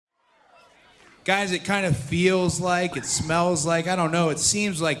Guys, it kind of feels like, it smells like, I don't know, it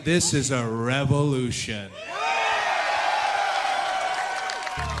seems like this is a revolution.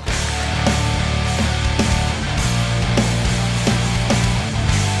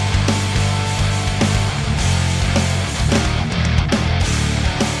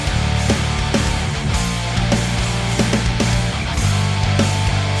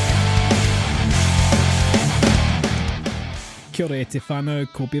 Kia ora e te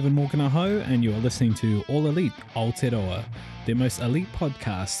whānau, ko Bevan Morgan aho, and you're listening to All Elite Aotearoa, the most elite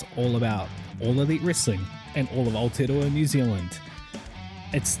podcast all about All Elite Wrestling and all of Aotearoa, New Zealand.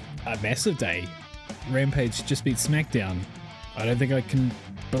 It's a massive day. Rampage just beat SmackDown. I don't think I can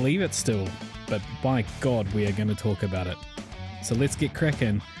believe it still, but by God, we are going to talk about it. So let's get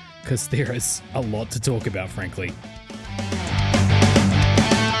cracking, because there is a lot to talk about, frankly.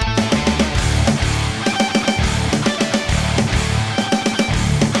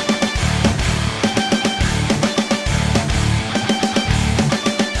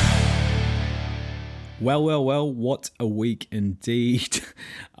 Well, what a week indeed.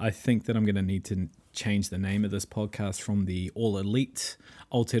 I think that I'm going to need to change the name of this podcast from the All Elite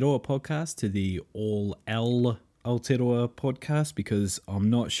Aotearoa podcast to the All L Aotearoa podcast, because I'm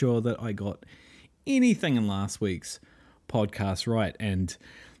not sure that I got anything in last week's podcast right. And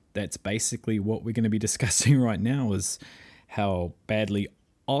that's basically what we're going to be discussing right now, is how badly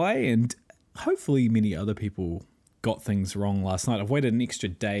I and hopefully many other people got things wrong last night. I've waited an extra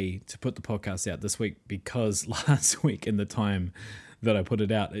day to put the podcast out this week because last week, in the time that I put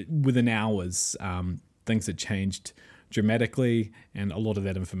it out, within hours, things had changed dramatically, and a lot of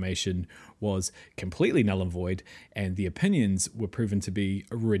that information was completely null and void, and the opinions were proven to be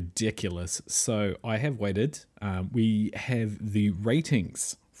ridiculous. So I have waited. We have the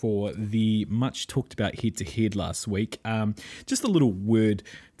ratings for the much talked about head-to-head last week. Just a little word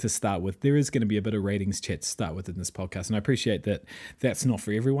to start with. There is going to be a bit of ratings chat to start with in this podcast, and I appreciate that that's not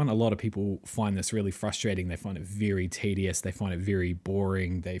for everyone. A lot of people find this really frustrating. They find it very tedious. They find it very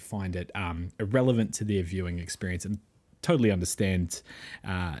boring. They find it irrelevant to their viewing experience, and totally understand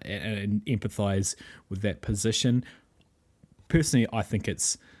and empathize with that position. Personally, I think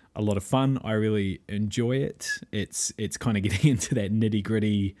it's a lot of fun. I really enjoy it. It's kind of getting into that nitty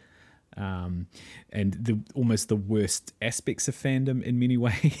gritty and almost the worst aspects of fandom in many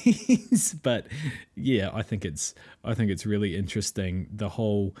ways. But yeah, I think it's really interesting. The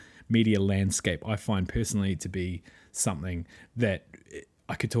whole media landscape I find personally to be something that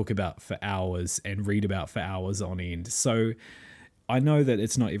I could talk about for hours and read about for hours on end. So I know that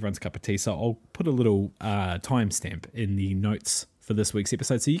it's not everyone's cup of tea, so I'll put a little timestamp in the notes for this week's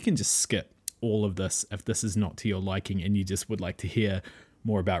episode, so you can just skip all of this if this is not to your liking and you just would like to hear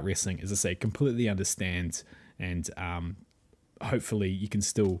more about wrestling. As I say, completely understand, and hopefully you can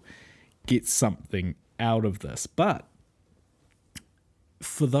still get something out of this. But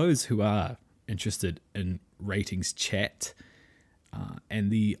for those who are interested in ratings chat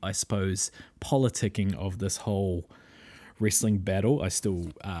and the, I suppose, politicking of this whole wrestling battle, I still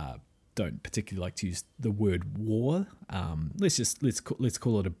don't particularly like to use the word war. Let's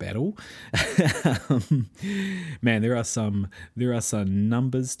call it a battle. Man, there are some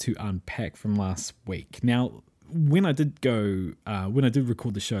numbers to unpack from last week. Now, when I did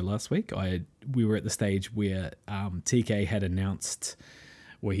record the show last week, we were at the stage where TK had announced,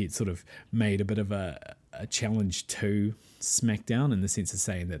 where he'd sort of made a bit of a challenge to SmackDown, in the sense of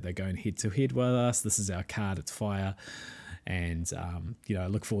saying that they're going head to head with us. This is our card. It's fire. And, I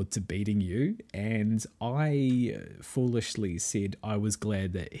look forward to beating you. And I foolishly said I was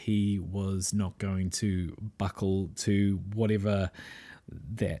glad that he was not going to buckle to whatever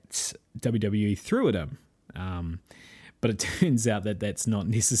that WWE threw at him. But it turns out that that's not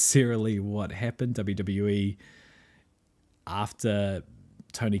necessarily what happened. WWE, after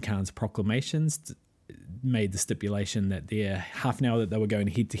Tony Khan's proclamations, made the stipulation that their half an hour that they were going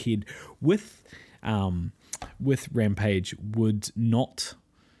head to head with Rampage would not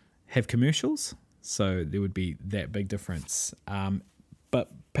have commercials, so there would be that big difference.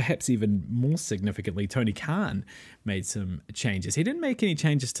 But perhaps even more significantly, Tony Khan made some changes. He didn't make any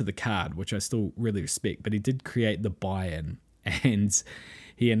changes to the card, which I still really respect, but he did create the buy-in, and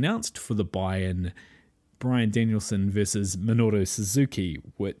he announced for the buy-in Bryan Danielson versus Minoru Suzuki,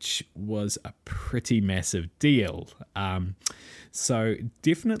 which was a pretty massive deal. So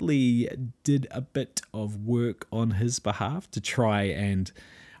definitely did a bit of work on his behalf to try and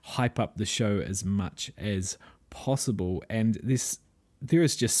hype up the show as much as possible. And there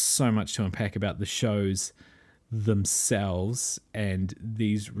is just so much to unpack about the shows themselves and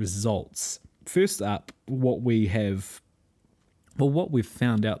these results. First up, what we have Well, what we've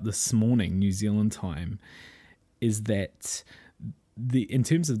found out this morning, New Zealand time, is that in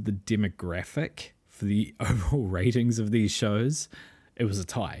terms of the demographic for the overall ratings of these shows, it was a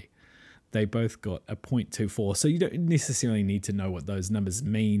tie. They both got a 0.24. So you don't necessarily need to know what those numbers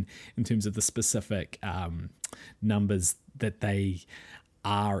mean in terms of the specific numbers that they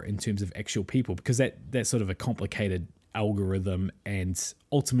are in terms of actual people, because that's sort of a complicated algorithm, and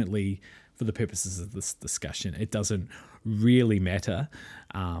ultimately, for the purposes of this discussion, it doesn't really matter.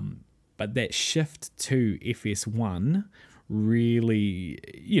 But that shift to FS1 really,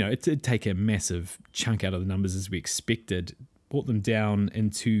 it did take a massive chunk out of the numbers as we expected, brought them down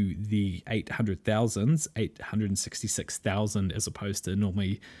into the 800,000s, 866,000, as opposed to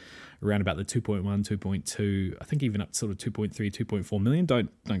normally around about the 2.1, 2.2, I think even up to sort of 2.3, 2.4 million.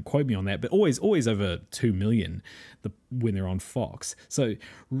 Don't quote me on that, but always over 2 million when they're on Fox. So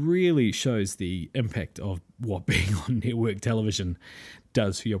really shows the impact of what being on network television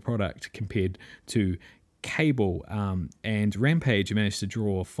does for your product compared to cable. And Rampage managed to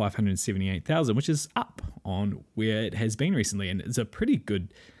draw 578,000, which is up on where it has been recently, and it's a pretty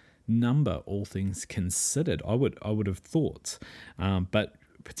good number, all things considered. I would have thought, but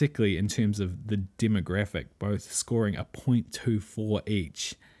particularly in terms of the demographic, both scoring a 0.24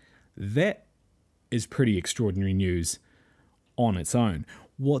 each, that is pretty extraordinary news on its own.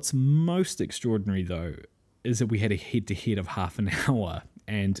 What's most extraordinary, though, is that we had a head-to-head of half an hour.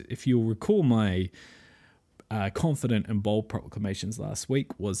 And if you'll recall my confident and bold proclamations last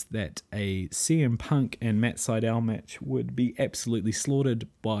week was that a CM Punk and Matt Sydal match would be absolutely slaughtered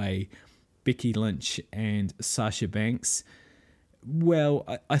by Becky Lynch and Sasha Banks. Well,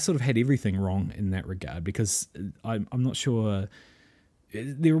 I sort of had everything wrong in that regard, because I'm not sure.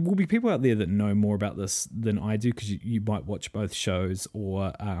 There will be people out there that know more about this than I do, because you might watch both shows,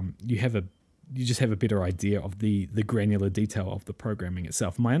 or you just have a better idea of the granular detail of the programming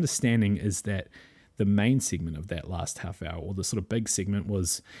itself. My understanding is that the main segment of that last half hour, or the sort of big segment,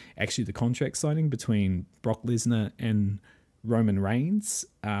 was actually the contract signing between Brock Lesnar and Roman Reigns.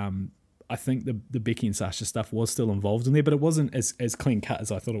 I think the Becky and Sasha stuff was still involved in there, but it wasn't as clean cut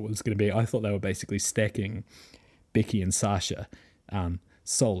as I thought it was going to be. I thought they were basically stacking Becky and Sasha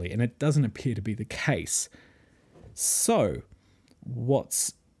solely, and it doesn't appear to be the case. So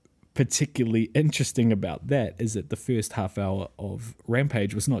what's particularly interesting about that is that the first half hour of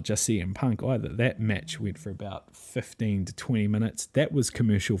Rampage was not just CM Punk either. That match went for about 15 to 20 minutes. That was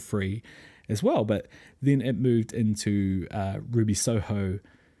commercial free as well, but then it moved into Ruby Soho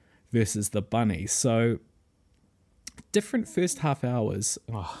versus the Bunny. So different first half hours.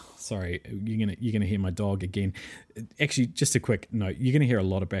 Oh, sorry, you're gonna hear my dog again. Actually, just a quick note, you're gonna hear a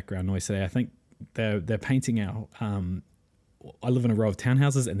lot of background noise today. I think they're painting our I live in a row of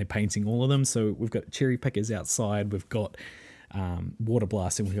townhouses, and they're painting all of them. So we've got cherry pickers outside, we've got water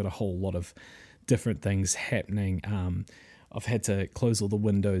blasting, we've got a whole lot of different things happening. I've had to close all the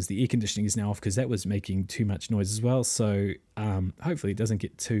windows. The air conditioning is now off because that was making too much noise as well. So hopefully it doesn't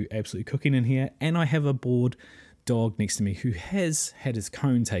get too absolutely cooking in here. And I have a bored dog next to me who has had his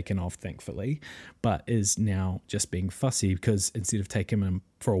cone taken off, thankfully, but is now just being fussy because instead of taking him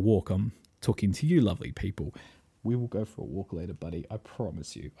for a walk, I'm talking to you lovely people. We will go for a walk later, buddy. I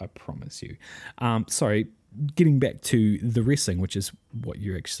promise you. Sorry, getting back to the wrestling, which is what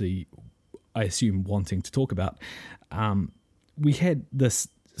you're actually, I assume, wanting to talk about. We had this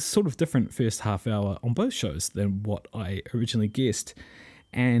sort of different first half hour on both shows than what I originally guessed,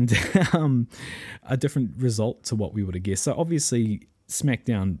 and a different result to what we would have guessed. So obviously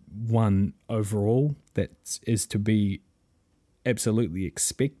SmackDown won overall. That is to be absolutely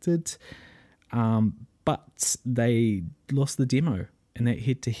expected. But they lost the demo in that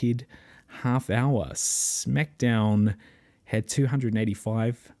head-to-head half hour. SmackDown had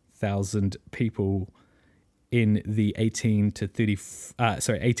 285,000 people in the 18 to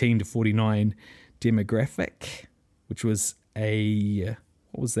 49 demographic, which was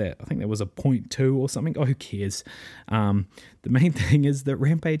what was that? I think that was a 0.2 or something. Oh, who cares? The main thing is that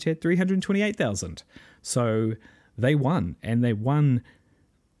Rampage had 328,000. So they won, and they won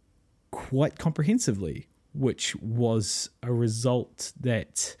quite comprehensively, which was a result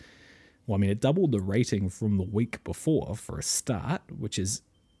that, well, I mean, it doubled the rating from the week before for a start, which is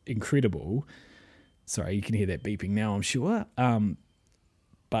incredible. Sorry, you can hear that beeping now, I'm sure.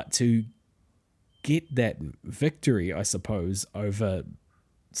 But to get that victory, I suppose, over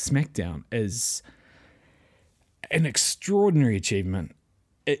SmackDown is an extraordinary achievement.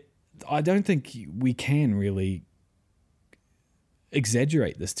 I don't think we can really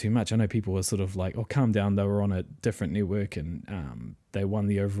exaggerate this too much. I know people are sort of like, oh, calm down, they were on a different network and they won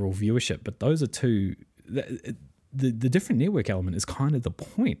the overall viewership. But those are two, the different network element is kind of the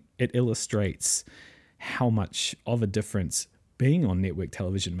point. It illustrates how much of a difference being on network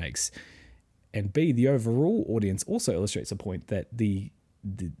television makes. And B, the overall audience also illustrates a point that the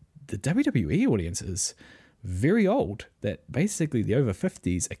WWE audience is very old, that basically the over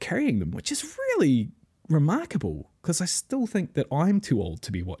 50s are carrying them, which is really remarkable, because I still think that I'm too old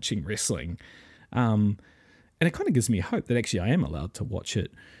to be watching wrestling. And it kind of gives me hope that actually I am allowed to watch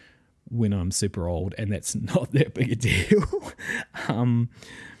it when I'm super old, and that's not that big a deal.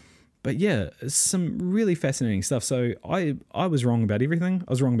 But yeah, some really fascinating stuff. So I was wrong about everything.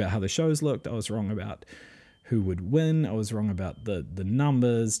 I was wrong about how the shows looked. I was wrong about who would win. I was wrong about the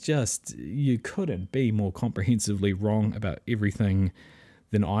numbers. Just, you couldn't be more comprehensively wrong about everything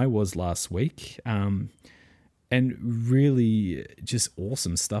than I was last week. And really just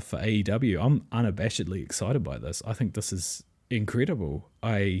awesome stuff for AEW. I'm unabashedly excited by this. I think this is incredible.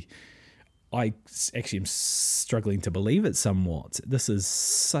 I actually am struggling to believe it somewhat. This is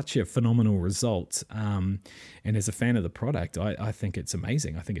such a phenomenal result. And as a fan of the product, I think it's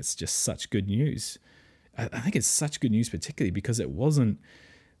amazing. I think it's just such good news. I think it's such good news, particularly because it wasn't,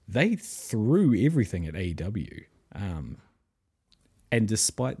 they threw everything at AEW. And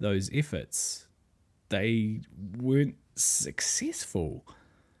despite those efforts, they weren't successful.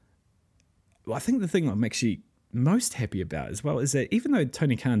 I think the thing I'm actually most happy about as well is that even though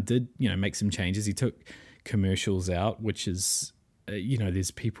Tony Khan did, make some changes, he took commercials out, which is,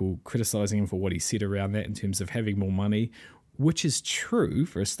 there's people criticizing him for what he said around that in terms of having more money, which is true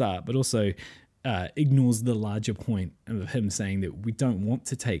for a start, but also ignores the larger point of him saying that we don't want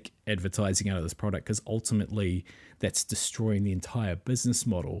to take advertising out of this product because ultimately that's destroying the entire business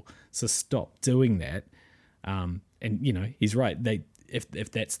model. So stop doing that. And he's right.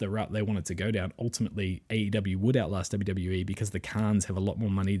 If that's the route they wanted to go down, ultimately AEW would outlast WWE because the Khans have a lot more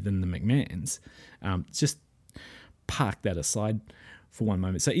money than the McMahons. Just park that aside for one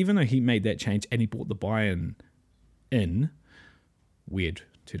moment. So even though he made that change and he brought the buy-in in, weird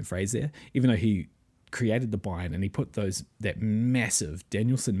turn of phrase there, even though he created the buy-in and he put that massive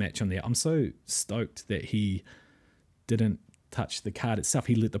Danielson match on there, I'm so stoked that he didn't touch the card itself.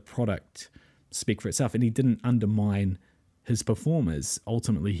 He let the product speak for itself, and he didn't undermine his performers.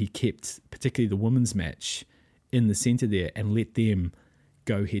 Ultimately, he kept particularly the women's match in the center there and let them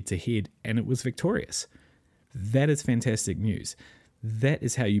go head to head, and it was victorious. That is fantastic news. That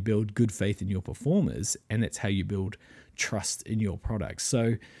is how you build good faith in your performers, and that's how you build trust in your products.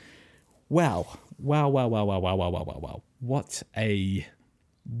 So, wow.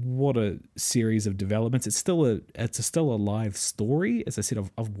 What a series of developments. It's still a live story. As I said,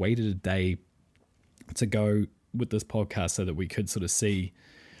 I've waited a day to go with this podcast so that we could sort of see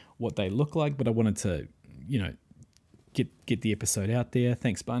what they look like, but I wanted to, get the episode out there.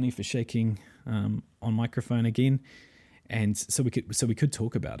 Thanks, Barney, for shaking on microphone again, and so we could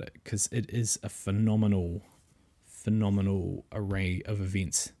talk about it, because it is a phenomenal array of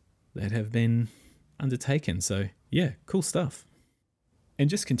events that have been undertaken. So yeah, cool stuff. And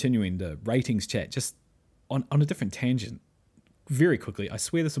just continuing the ratings chat, just on a different tangent, very quickly. I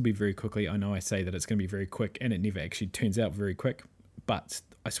swear this will be very quickly. I know I say that it's going to be very quick, and it never actually turns out very quick, but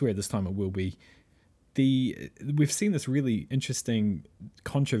I swear this time it will be. We've seen this really interesting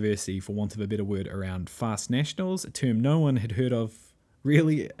controversy, for want of a better word, around fast nationals, a term no one had heard of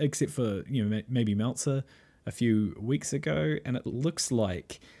really, except for maybe Meltzer a few weeks ago, and it looks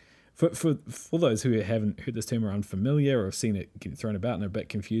like for those who haven't heard this term or are unfamiliar or have seen it get thrown about and are a bit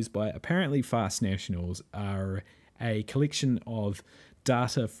confused by it, apparently fast nationals are a collection of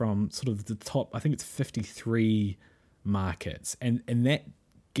data from sort of the top, I think it's 53 markets, and that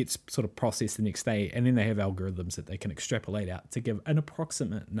gets sort of processed the next day, and then they have algorithms that they can extrapolate out to give an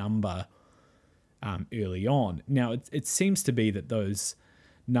approximate number early on. Now, it seems to be that those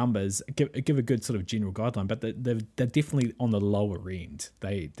numbers give a good sort of general guideline, but they're definitely on the lower end.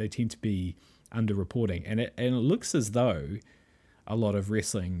 They tend to be underreporting, and it looks as though a lot of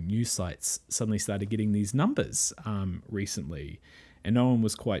wrestling news sites suddenly started getting these numbers recently, and no one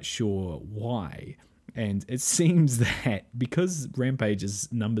was quite sure why. And it seems that because Rampage's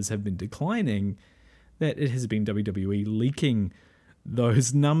numbers have been declining, that it has been WWE leaking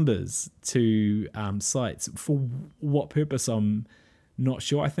those numbers to sites. For what purpose, I'm not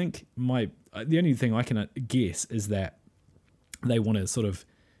sure. I think the only thing I can guess is that they want to sort of,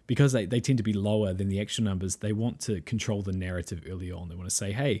 because they tend to be lower than the actual numbers, they want to control the narrative early on. They want to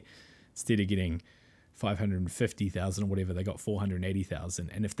say, hey, instead of getting 550,000 or whatever, they got 480,000.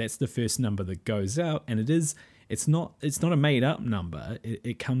 And if that's the first number that goes out, and it's not a made up number,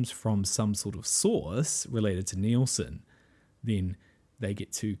 it comes from some sort of source related to Nielsen, then they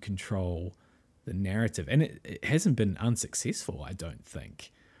get to control the narrative, and it hasn't been unsuccessful, I don't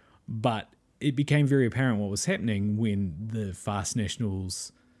think. But it became very apparent what was happening when the Fast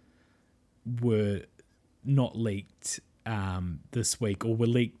Nationals were not leaked this week, or were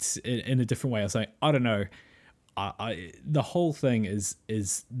leaked in a different way. I was like, I don't know. The whole thing is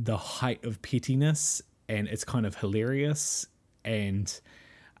the height of pettiness, and it's kind of hilarious. And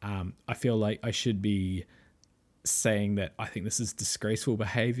I feel like I should be saying that I think this is disgraceful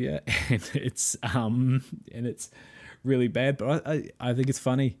behavior, and it's really bad. But I think it's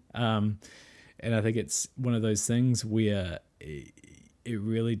funny, and I think it's one of those things where it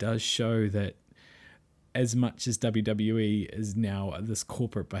really does show that as much as WWE is now this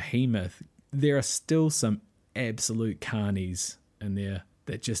corporate behemoth, there are still some absolute carnies in there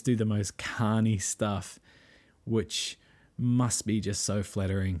that just do the most carny stuff, which must be just so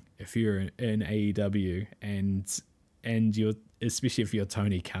flattering if you're in AEW and you're, especially if you're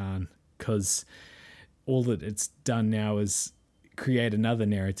Tony Khan, because all that it's done now is create another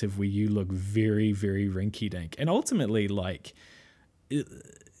narrative where you look very, very rinky-dink. And ultimately, like,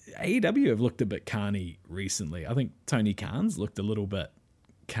 AEW have looked a bit carny recently. I think Tony Khan's looked a little bit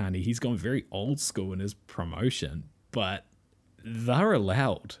carny. He's gone very old school in his promotion, but they're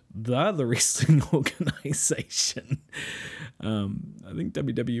allowed. They're the wrestling organization. I think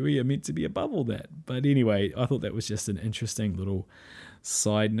WWE are meant to be above all that. But anyway, I thought that was just an interesting little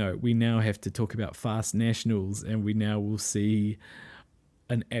side note. We now have to talk about Fast Nationals, and we now will see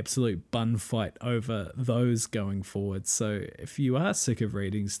an absolute bun fight over those going forward. So if you are sick of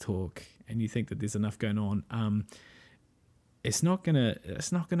ratings talk and you think that there's enough going on, it's not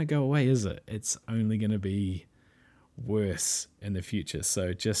gonna go away, is it? It's only gonna be worse in the future.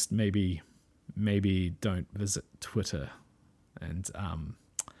 So just maybe don't visit Twitter, and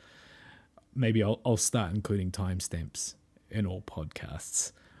maybe I'll start including timestamps in all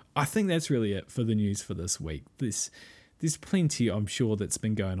podcasts. I think that's really it for the news for this week. There's plenty, I'm sure, that's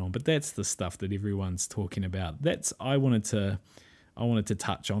been going on, but that's the stuff that everyone's talking about. I wanted to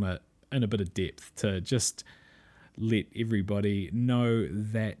touch on it in a bit of depth to just let everybody know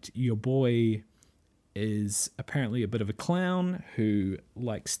that your boy is apparently a bit of a clown who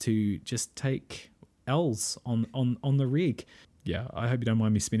likes to just take L's on the reg. Yeah, I hope you don't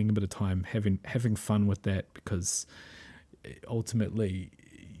mind me spending a bit of time having fun with that, because ultimately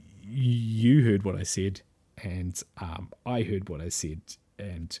you heard what I said, and I heard what I said,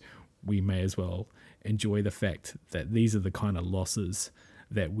 and we may as well enjoy the fact that these are the kind of losses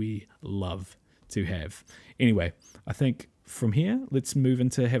that we love to have. Anyway, I think from here, let's move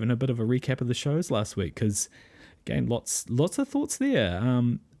into having a bit of a recap of the shows last week, because again, lots of thoughts there.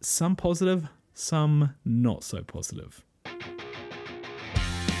 Some positive, some not so positive.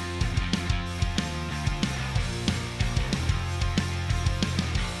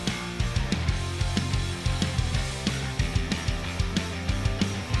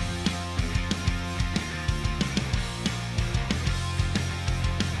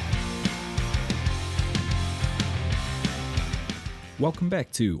 Welcome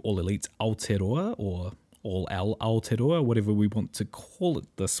back to All Elite Aotearoa, or All El Aotearoa, whatever we want to call it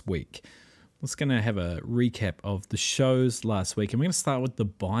this week. Let's going to have a recap of the shows last week, and we're going to start with the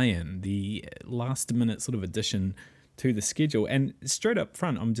buy-in, the last-minute sort of addition to the schedule. And straight up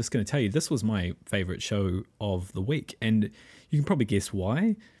front, I'm just going to tell you, this was my favourite show of the week, and you can probably guess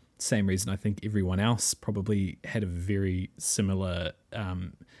why. Same reason I think everyone else probably had a very similar,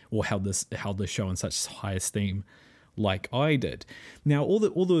 or held the show in such high esteem like I did. Now, all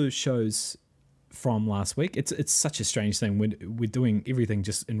the shows from last week, it's such a strange thing. We're doing everything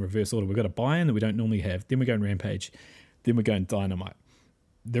just in reverse order. We've got a buy-in that we don't normally have, then we go in Rampage, then we go in Dynamite.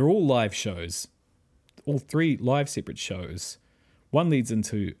 They're all live shows, all three live separate shows. One leads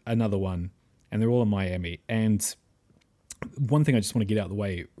into another one, and they're all in Miami. And one thing I just want to get out of the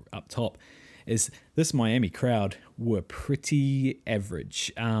way up top is this Miami crowd were pretty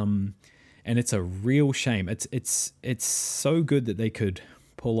average. And it's a real shame. It's so good that they could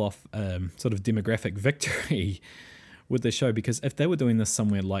pull off sort of demographic victory with the show, because if they were doing this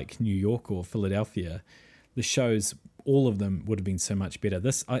somewhere like New York or Philadelphia, the shows, all of them would have been so much better.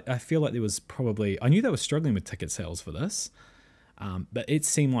 This, I feel like there was probably, I knew they were struggling with ticket sales for this, but it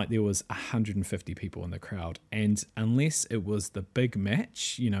seemed like there was 150 people in the crowd. And unless it was the big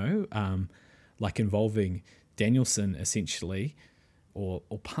match, like involving Danielson essentially, or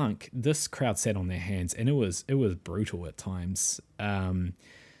Punk, this crowd sat on their hands, and it was brutal at times.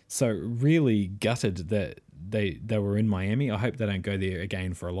 So really gutted that they were in Miami. I hope they don't go there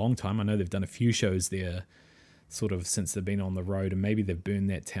again for a long time. I know they've done a few shows there sort of since they've been on the road, and maybe they've burned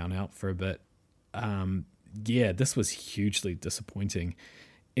that town out for a bit. This was hugely disappointing.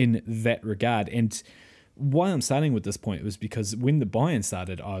 in that regard. And why I'm starting with this point was because when the buy-in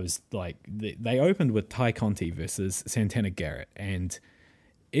started, I was like, they opened with Ty Conti versus Santana Garrett, and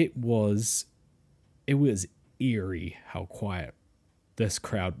it was eerie how quiet this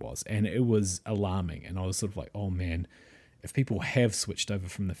crowd was, and it was alarming. And I was sort of like, oh man, if people have switched over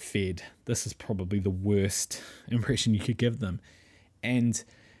from the Fed, this is probably the worst impression you could give them. And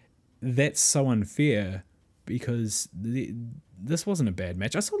that's so unfair because this wasn't a bad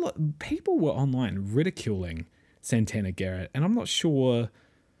match. I saw people were online ridiculing Santana Garrett, and I'm not sure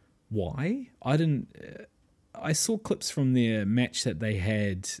why. I saw clips from their match that they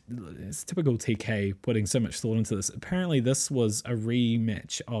had. It's typical TK putting so much thought into this. Apparently, this was a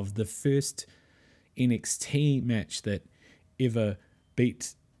rematch of the first NXT match that ever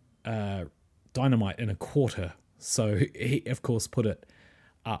beat Dynamite in a quarter. So he, of course, put it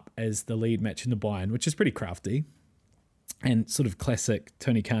up as the lead match in the buy-in, which is pretty crafty and sort of classic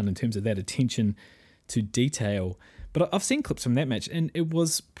Tony Khan in terms of that attention to detail. But I've seen clips from that match, and it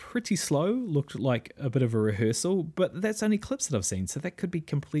was pretty slow, looked like a bit of a rehearsal, but that's only clips that I've seen, so that could be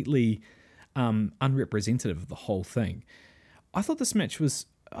completely unrepresentative of the whole thing. I thought this match was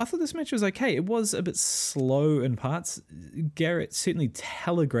okay. It was a bit slow in parts. Garrett certainly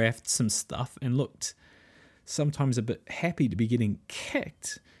telegraphed some stuff and looked sometimes a bit happy to be getting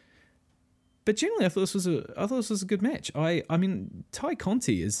kicked. But generally, I thought this was a good match. I mean, Ty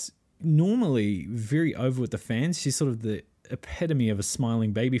Conti is normally very over with the fans. She's sort of the epitome of a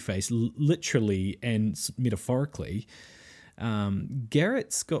smiling babyface, literally and metaphorically.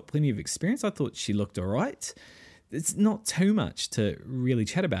 Garrett's got plenty of experience. I thought she looked all right. It's not too much to really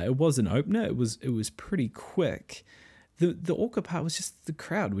chat about. It was an opener. It was pretty quick. The awkward part was just the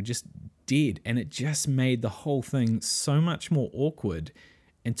crowd were just dead, and it just made the whole thing so much more awkward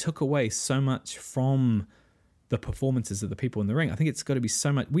and took away so much from the performances of the people in the ring. I think it's got to be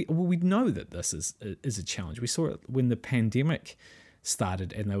so much. We know that this is a challenge. We saw it when the pandemic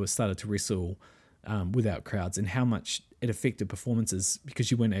started and they started to wrestle without crowds, and how much it affected performances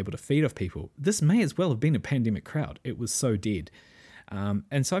because you weren't able to feed off people. This may as well have been a pandemic crowd. It was so dead.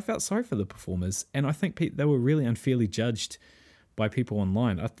 And so I felt sorry for the performers, and I think they were really unfairly judged by people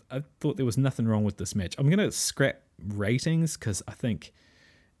online. I thought there was nothing wrong with this match. I'm going to scrap ratings because I think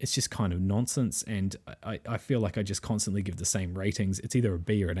it's just kind of nonsense, and I feel like I just constantly give the same ratings. It's either a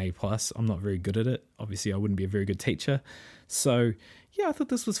B or an A+. I'm not very good at it. Obviously, I wouldn't be a very good teacher. So yeah, I thought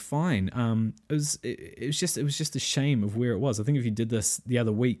this was fine. It was just a shame of where it was. I think if you did this the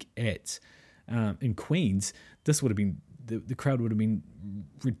other week at in Queens, this would have been the crowd would have been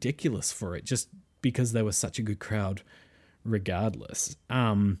ridiculous for it, just because they were such a good crowd, regardless.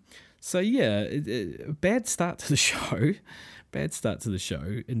 So yeah, bad start to the show. Bad start to the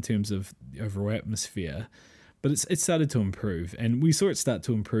show in terms of the overall atmosphere, but it started to improve, and we saw it start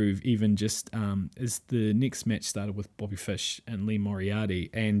to improve even just as the next match started with Bobby Fish and Lee Moriarty.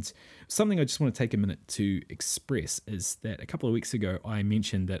 And something I just want to take a minute to express is that a couple of weeks ago I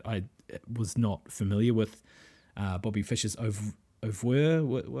mentioned that I was not familiar with Bobby Fish's oeuvre. I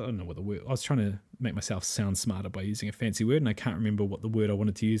don't know what the word. I was trying to make myself sound smarter by using a fancy word, and I can't remember what the word I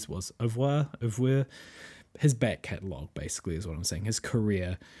wanted to use was. Oeuvre. His back catalogue, basically, is what I'm saying. His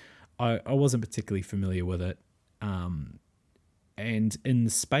career, I wasn't particularly familiar with it. And in the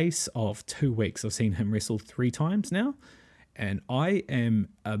space of 2 weeks, I've seen him wrestle 3 times now. And I am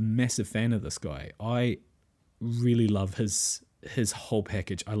a massive fan of this guy. I really love his whole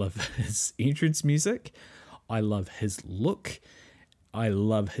package. I love his entrance music. I love his look. I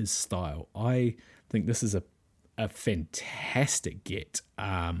love his style. I think this is a fantastic get.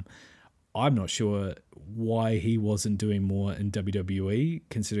 I'm not sure why he wasn't doing more in WWE,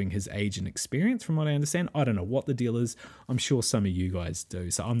 considering his age and experience, from what I understand. I don't know what the deal is. I'm sure some of you guys do,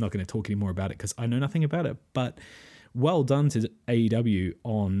 so I'm not going to talk any more about it because I know nothing about it. But well done to AEW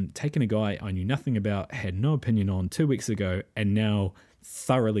on taking a guy I knew nothing about, had no opinion on 2 weeks ago, and now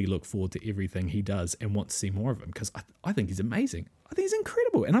thoroughly look forward to everything he does and want to see more of him, because I think he's amazing. I think he's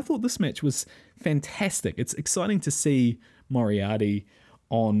incredible. And I thought this match was fantastic. It's exciting to see Moriarty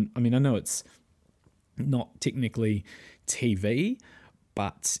on, I mean, I know it's not technically TV,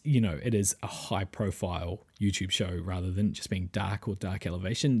 but, you know, it is a high-profile YouTube show rather than just being Dark or Dark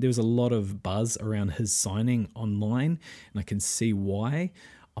Elevation. There was a lot of buzz around his signing online, and I can see why.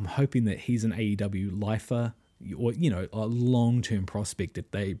 I'm hoping that he's an AEW lifer, or, you know, a long-term prospect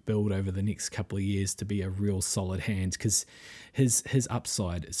that they build over the next couple of years to be a real solid hand, because his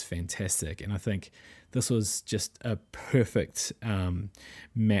upside is fantastic. And I think this was just a perfect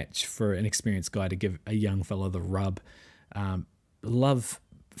match for an experienced guy to give a young fella the rub. Love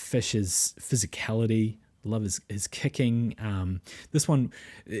Fish's physicality. Love his kicking. This one,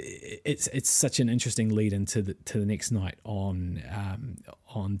 it's such an interesting lead into the next night on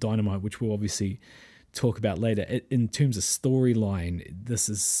Dynamite, which we'll obviously talk about later. In terms of storyline, this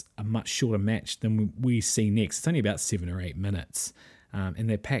is a much shorter match than we see next. It's only about 7 or 8 minutes, and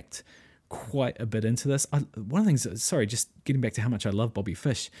they're packed quite a bit into this. One of the things, sorry, just getting back to how much I love Bobby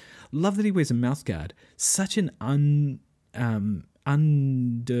Fish. Love that he wears a mouth guard. Such an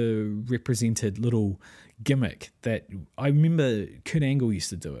underrepresented little gimmick that I remember Kurt Angle used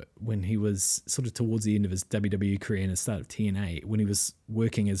to do it when he was sort of towards the end of his WWE career and the start of TNA, when he was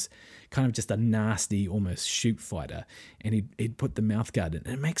working as kind of just a nasty, almost shoot fighter, and he'd put the mouth guard in.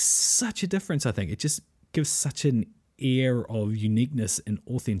 And it makes such a difference, I think. It just gives such an air of uniqueness and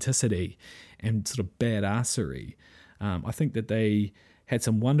authenticity and sort of badassery. I think that they had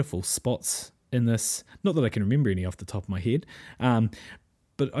some wonderful spots in this. Not that I can remember any off the top of my head,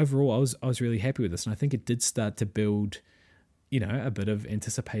 but overall, I was really happy with this, and I think it did start to build, a bit of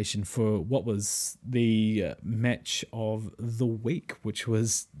anticipation for what was the match of the week, which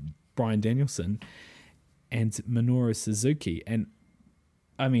was Bryan Danielson and Minoru Suzuki. And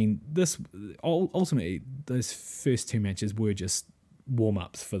I mean, this ultimately, those first 2 matches were just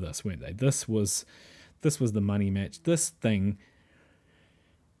warm-ups for this, weren't they? This was the money match. This thing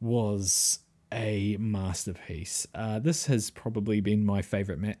was a masterpiece. This has probably been my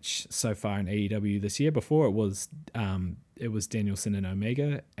favorite match so far in AEW this year. Before it was Danielson and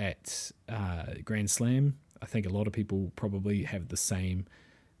Omega at Grand Slam. I think a lot of people probably have the same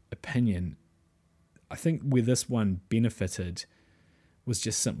opinion. I think where this one benefited was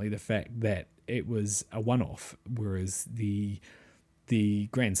just simply the fact that it was a one-off, whereas the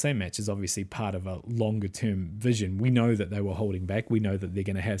Grand Slam match is obviously part of a longer-term vision. We know that they were holding back. We know that they're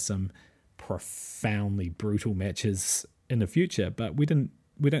going to have some profoundly brutal matches in the future, but we don't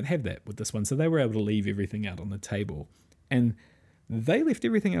have that with this one. So they were able to leave everything out on the table, and they left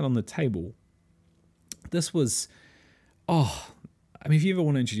everything out on the table. This was, if you ever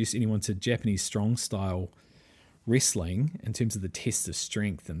want to introduce anyone to Japanese strong style wrestling in terms of the test of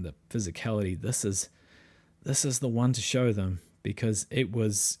strength and the physicality, this is the one to show them, because it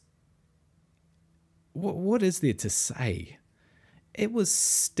was, what is there to say? It was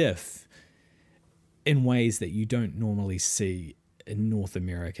stiff in ways that you don't normally see in North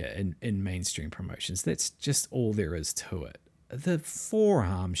America in mainstream promotions. That's just all there is to it. The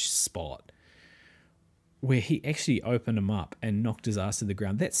forearm spot where he actually opened him up and knocked his ass to the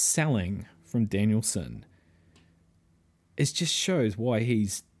ground, that selling from Danielson, it just shows why he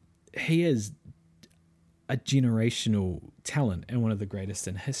is a generational talent and one of the greatest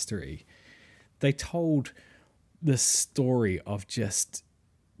in history. They told this story of just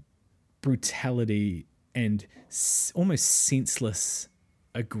brutality and almost senseless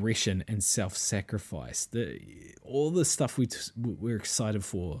aggression and self-sacrifice. All the stuff we're excited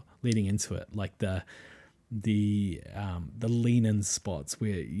for leading into it, like the lean-in spots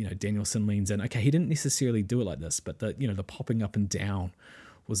where Danielson leans in. Okay, he didn't necessarily do it like this, but the popping up and down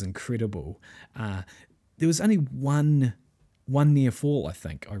was incredible. There was only one near fall, I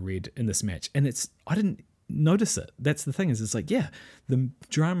think I read, in this match, and I didn't notice it. That's the thing, it's like, the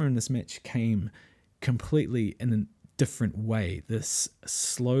drama in this match came completely in a different way. This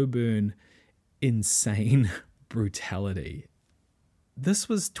slow burn, insane brutality. This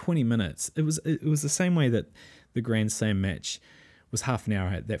was 20 minutes. It was the same way that the Grand Slam match was half an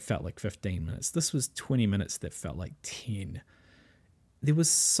hour that felt like 15 minutes. This was 20 minutes that felt like 10. There was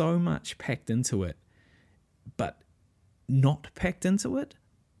so much packed into it, but not packed into it.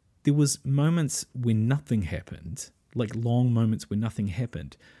 There was moments where nothing happened, like long moments where nothing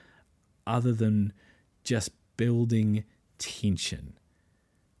happened, other than just building tension.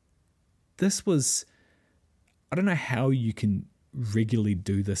 This was, I don't know how you can regularly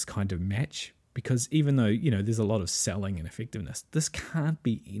do this kind of match, because even though, there's a lot of selling and effectiveness, this can't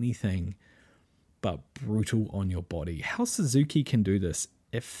be anything but brutal on your body. How Suzuki can do this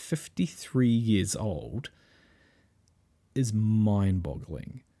at 53 years old is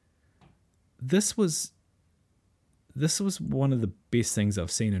mind-boggling. This was one of the best things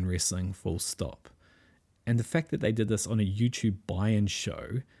I've seen in wrestling, full stop. And the fact that they did this on a YouTube buy-in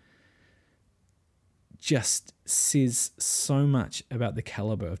show just says so much about the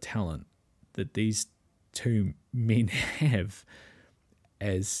caliber of talent that these two men have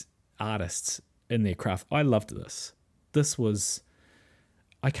as artists in their craft. I loved this.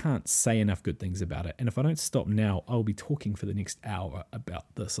 I can't say enough good things about it. And if I don't stop now, I'll be talking for the next hour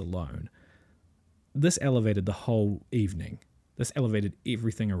about this alone. This elevated the whole evening. This elevated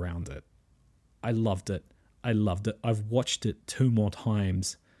everything around it. I loved it. I've watched it 2 more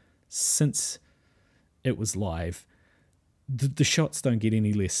times since it was live. The shots don't get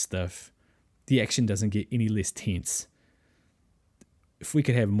any less stiff. The action doesn't get any less tense. If we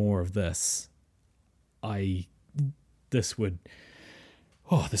could have more of this, this would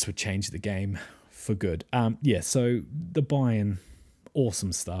change the game for good. So the buy-in,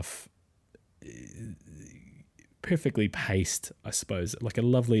 awesome stuff. Perfectly paced, I suppose. Like a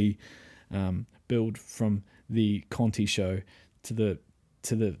lovely build from the Conti show to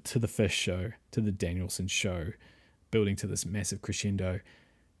the Fish show to the Danielson show, building to this massive crescendo.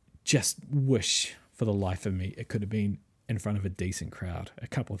 Just wish for the life of me it could have been in front of a decent crowd, a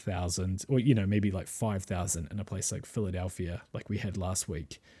couple of thousand, or maybe like 5,000 in a place like Philadelphia, like we had last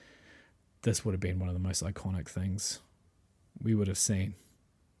week. This would have been one of the most iconic things we would have seen.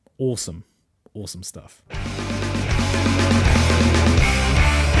 Awesome stuff.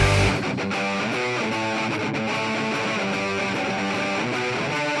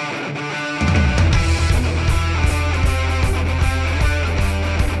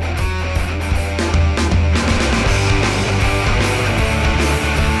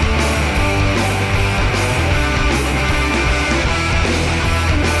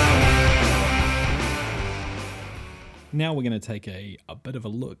 Now we're going to take a bit of a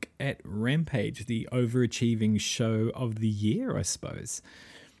look at Rampage, the overachieving show of the year, I suppose.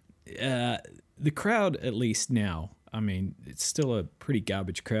 The crowd, at least now, I mean, it's still a pretty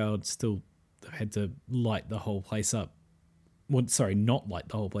garbage crowd. Still had to light the whole place up. Well, sorry, not light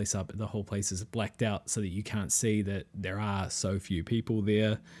the whole place up. The whole place is blacked out so that you can't see that there are so few people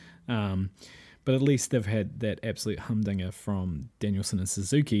there. But at least they've had that absolute humdinger from Danielson and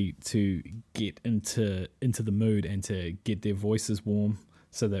Suzuki to get into the mood and to get their voices warm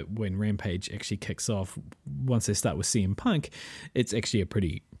so that when Rampage actually kicks off, once they start with CM Punk, it's actually a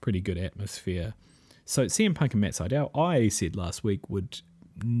pretty good atmosphere. So CM Punk and Matt Sydal, I said last week,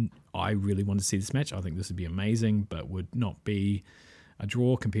 I really want to see this match. I think this would be amazing, but would not be a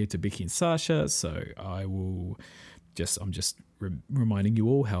draw compared to Becky and Sasha. So I'm just reminding you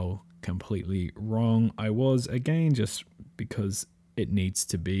all how completely wrong I was again, just because it needs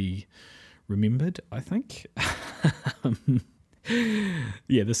to be remembered, I think.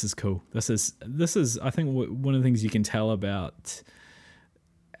 Yeah, this is cool. This is I think one of the things you can tell about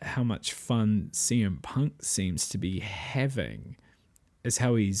how much fun CM Punk seems to be having is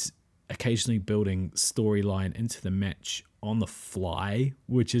how he's occasionally building storyline into the match on the fly,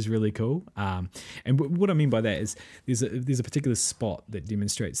 which is really cool. And what I mean by that is there's a particular spot that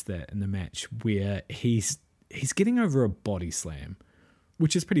demonstrates that in the match where he's getting over a body slam,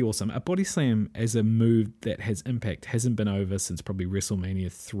 which is pretty awesome. A body slam as a move that has impact hasn't been over since probably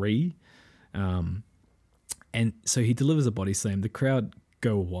WrestleMania 3. And so he delivers a body slam. The crowd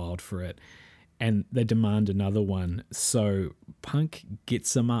go wild for it, and they demand another one. So Punk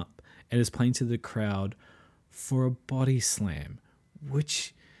gets him up and is playing to the crowd for a body slam,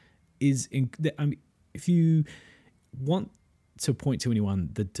 which is, if you want to point to anyone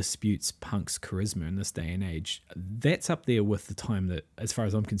that disputes Punk's charisma in this day and age, that's up there with the time that, as far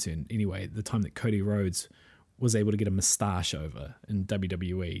as I'm concerned anyway, the time that Cody Rhodes was able to get a moustache over in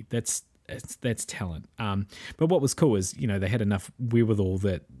WWE. That's talent. But what was cool is, they had enough wherewithal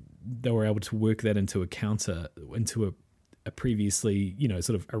that they were able to work that into a counter, into a previously,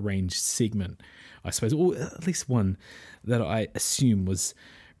 sort of arranged segment, I suppose, or at least one that I assume was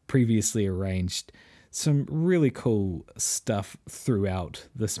previously arranged. Some really cool stuff throughout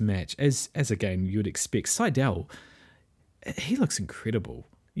this match, as again you would expect. Sydal, he looks incredible.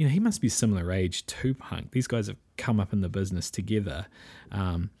 He must be similar age to Punk. These guys have come up in the business together,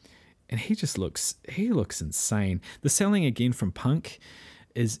 and he looks insane. The selling again from Punk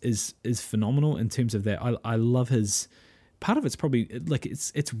is phenomenal in terms of that. I love his. Part of it's probably like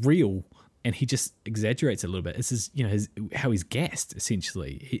it's real, and he just exaggerates a little bit. This is how he's gassed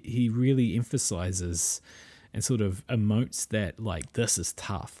essentially. He really emphasizes and sort of emotes that, like, this is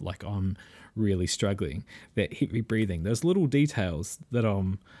tough. Like, I'm really struggling. That heavy breathing. Those little details that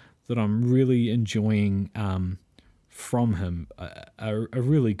I'm really enjoying from him are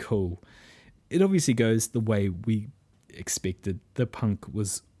really cool. It obviously goes the way we expected. The Punk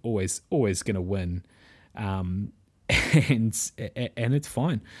was always going to win. And it's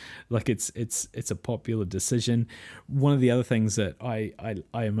fine. Like, it's a popular decision. One of the other things that I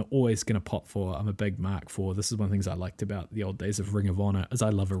am always going to pop for, I'm a big mark for, this is one of the things I liked about the old days of Ring of Honor, is I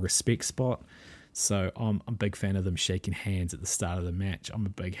love a respect spot. So I'm a big fan of them shaking hands at the start of the match. I'm a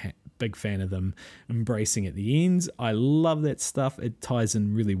big fan of them embracing at the ends. I love that stuff. It ties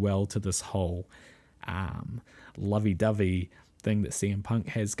in really well to this whole lovey-dovey thing that CM Punk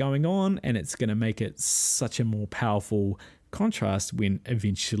has going on, and it's going to make it such a more powerful contrast when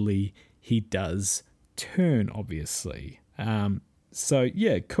eventually he does turn, obviously. So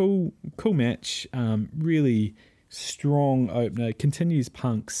yeah, cool match. Really strong opener. Continues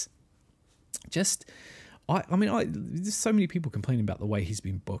Punk's. There's so many people complaining about the way he's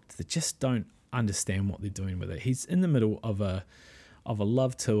been booked that just don't understand what they're doing with it. He's in the middle of a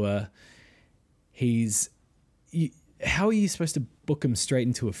love tour. How are you supposed to book him straight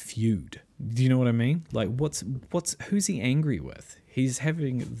into a feud? Do you know what I mean? Like, who's he angry with? He's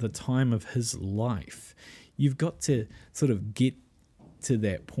having the time of his life. You've got to sort of get to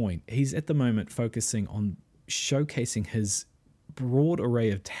that point. He's at the moment focusing on showcasing his broad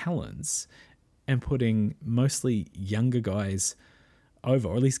array of talents and putting mostly younger guys over,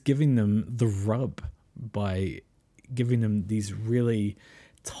 or at least giving them the rub by giving them these really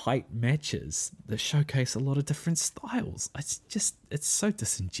tight matches that showcase a lot of different styles. It's so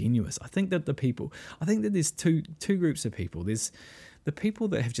disingenuous. I think that there's two groups of people. There's the people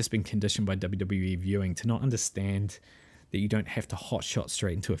that have just been conditioned by WWE viewing to not understand that you don't have to hot shot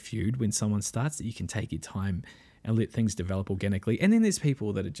straight into a feud when someone starts, that you can take your time and let things develop organically. And then there's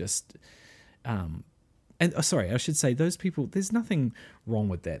people that are just I should say those people, there's nothing wrong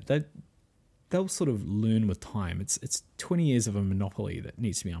with that. They'll sort of learn with time. It's 20 years of a monopoly that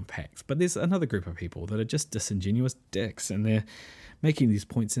needs to be unpacked. But there's another group of people that are just disingenuous dicks, and they're making these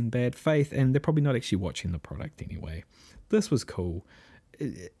points in bad faith, and they're probably not actually watching the product anyway. This was cool.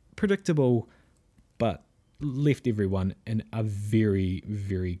 Predictable, but left everyone in a very,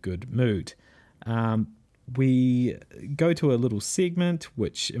 very good mood. We go to a little segment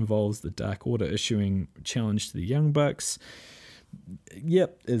which involves the Dark Order issuing challenge to the Young Bucks.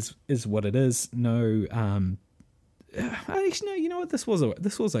 Yep, is what it is. No, actually, no. You know what? This was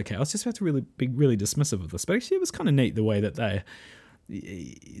okay. I was just about to be really dismissive of this, but actually, it was kind of neat the way that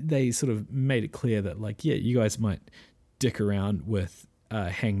they sort of made it clear that, like, yeah, you guys might dick around with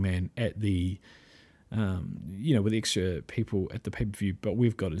Hangman at the, with the extra people at the pay-per-view, but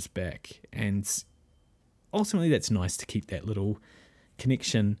we've got his back. And ultimately, that's nice to keep that little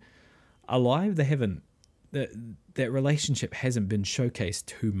connection alive. They haven't. That relationship hasn't been showcased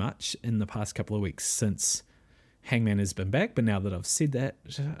too much in the past couple of weeks since Hangman has been back. But now that I've said that,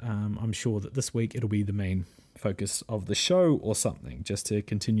 I'm sure that this week it'll be the main focus of the show or something, just to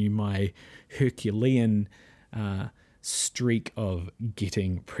continue my Herculean streak of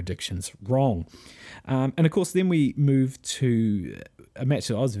getting predictions wrong. And of course, then we move to a match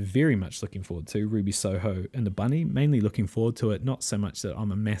that I was very much looking forward to, Ruby Soho and the Bunny. Mainly looking forward to it, not so much that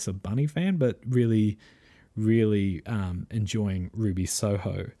I'm a massive Bunny fan, but really enjoying Ruby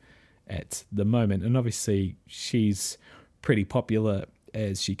Soho at the moment. And obviously she's pretty popular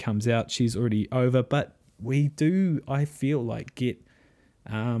as she comes out. She's already over, but we do, I feel like, get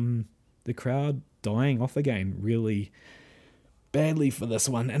the crowd dying off again really badly for this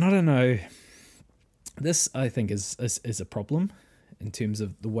one. And I don't know, this I think is a problem in terms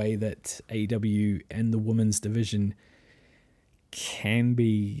of the way that AEW and the women's division can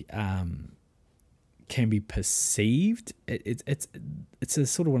be perceived. It's a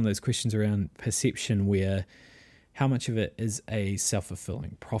sort of one of those questions around perception where how much of it is a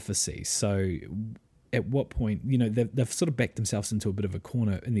self-fulfilling prophecy. So at what point, they've sort of backed themselves into a bit of a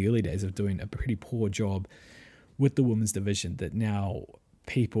corner in the early days of doing a pretty poor job with the women's division, that now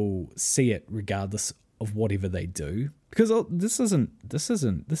people see it regardless of whatever they do. Because this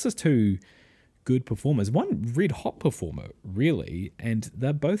is two good performers, one red hot performer really, and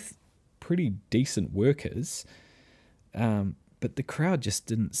they're both pretty decent workers, but the crowd just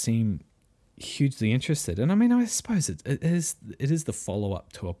didn't seem hugely interested. And I mean, I suppose it is the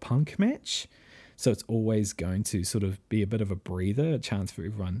follow-up to a Punk match, so it's always going to sort of be a bit of a breather, a chance for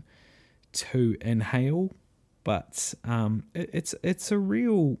everyone to inhale. But it's a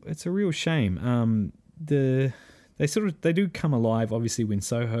real shame. They do come alive obviously when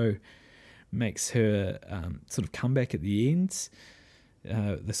Soho makes her sort of comeback at the end.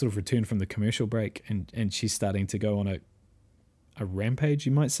 The sort of return from the commercial break, and she's starting to go on a rampage,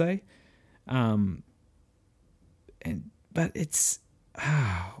 you might say. But it's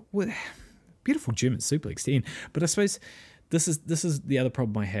beautiful German suplex to end. But I suppose this is the other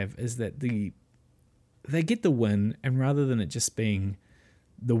problem I have, is that they get the win, and rather than it just being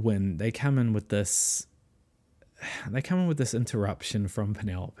the win, they come in with this interruption from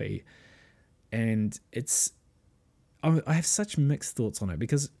Penelope, and I have such mixed thoughts on it,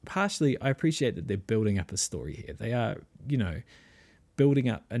 because partially I appreciate that they're building up a story here. They are, building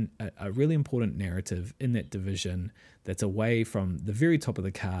up a really important narrative in that division that's away from the very top of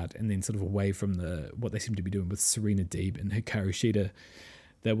the card, and then sort of away from what they seem to be doing with Serena Deeb and Hikaru Shida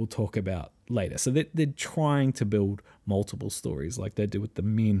that we'll talk about later. So they're trying to build multiple stories like they do with the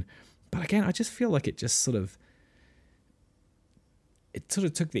men But again, I just feel like it sort of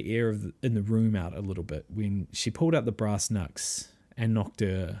took the air in the room out a little bit when she pulled out the brass knucks and knocked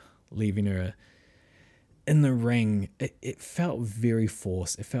her, leaving her in the ring. It felt very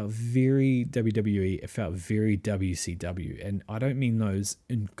forced. It felt very WWE. It felt very WCW. And I don't mean those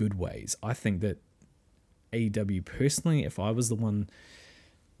in good ways. I think that AEW personally, if I was the one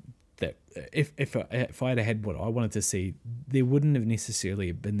that if I'd had what I wanted to see, there wouldn't have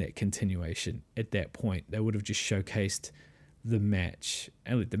necessarily been that continuation at that point. They would have just showcased the match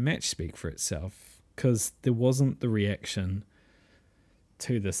and let the match speak for itself, because there wasn't the reaction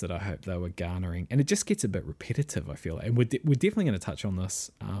to this that I hope they were garnering, and it just gets a bit repetitive, I feel like. And we're definitely going to touch on this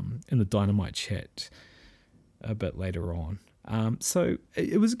in the Dynamite chat a bit later on. So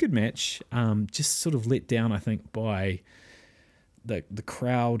it was a good match, just sort of let down, I think, by the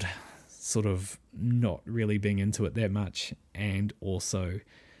crowd sort of not really being into it that much, and also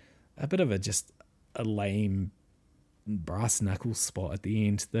a bit of a lame brass knuckles spot at the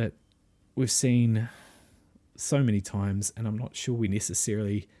end that we've seen so many times, and I'm not sure we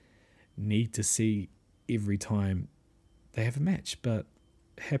necessarily need to see every time they have a match, but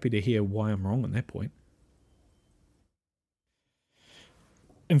happy to hear why I'm wrong on that point.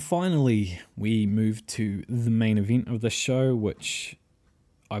 And finally, we move to the main event of the show, which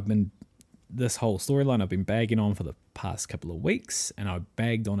this whole storyline I've been bagging on for the past couple of weeks, and I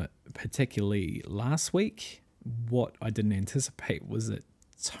bagged on it particularly last week. What I didn't anticipate was that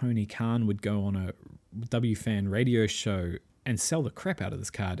Tony Khan would go on a WFAN radio show and sell the crap out of this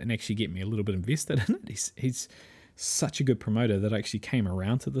card and actually get me a little bit invested in it. He's such a good promoter that I actually came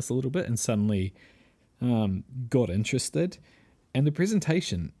around to this a little bit and suddenly got interested. And the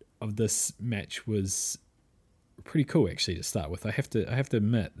presentation of this match was pretty cool, actually, to start with. I have to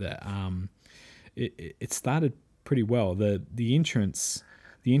admit that it started pretty well. The entrances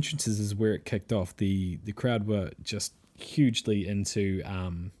is where it kicked off. The crowd were just hugely into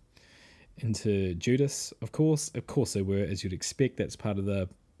Judas, of course they were, as you'd expect. That's part of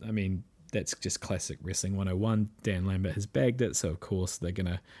that's just classic wrestling 101. Dan Lambert has bagged it, so of course they're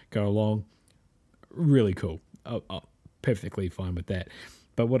gonna go along. Really cool. Perfectly fine with that.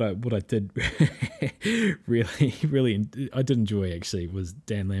 But what I did really I did enjoy, actually, was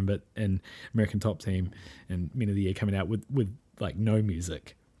Dan Lambert and American Top Team and Men of the Year coming out with like no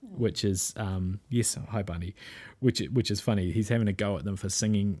music, which is yes, hi Bunny, which is funny. He's having a go at them for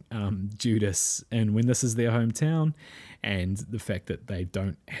singing Judas and When This Is Their Hometown, and the fact that they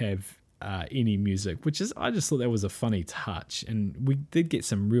don't have any music, I just thought that was a funny touch. And we did get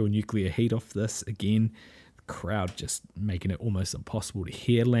some real nuclear heat off this again. The crowd just making it almost impossible to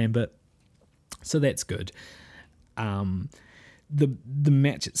hear Lambert, so that's good. The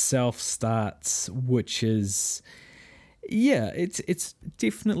match itself starts, which is, yeah, it's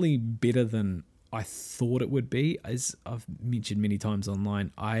definitely better than I thought it would be. As I've mentioned many times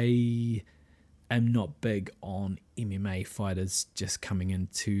online, I am not big on MMA fighters just coming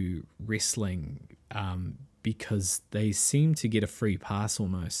into wrestling because they seem to get a free pass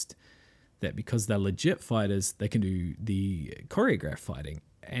almost, that because they're legit fighters, they can do the choreographed fighting.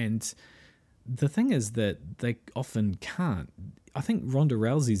 And the thing is that they often can't. I think Ronda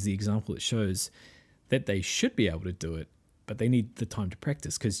Rousey is the example that shows that they should be able to do it, but they need the time to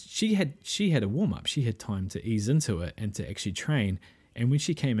practice, because she had a warm-up. She had time to ease into it and to actually train. And when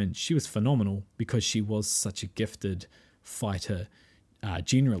she came in, she was phenomenal because she was such a gifted fighter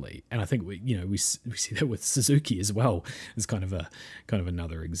generally. And I think we see that with Suzuki as well, as kind of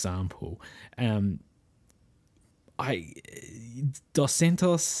another example. Dos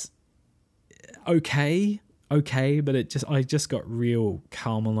Santos, okay, but I just got real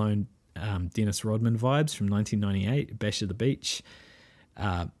Karl Malone, Dennis Rodman vibes from 1998, Bash of the Beach.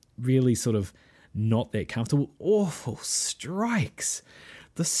 Really sort of not that comfortable. Awful strikes.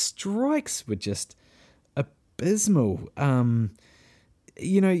 The strikes were just abysmal.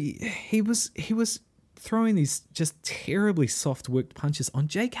 He was throwing these just terribly soft worked punches on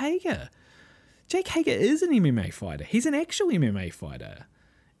Jake Hager. Jake Hager is an MMA fighter. He's an actual MMA fighter.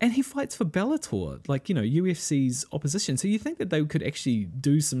 And he fights for Bellator, UFC's opposition. So you think that they could actually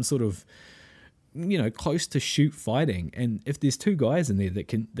do some sort of, close to shoot fighting. And if there's two guys in there that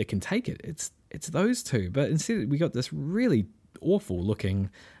can take it, it's those two. But instead we got this really awful looking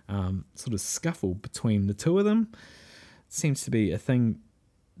sort of scuffle between the two of them. It seems to be a thing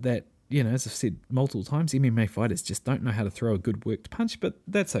that, as I've said multiple times, MMA fighters just don't know how to throw a good worked punch, but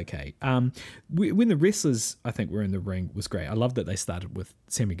that's okay. When the wrestlers, I think, were in the ring, was great. I love that they started with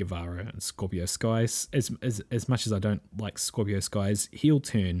Sammy Guevara and Scorpio Sky. As much as I don't like Scorpio Sky's heel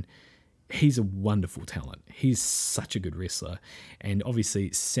turn, he's a wonderful talent. He's such a good wrestler. And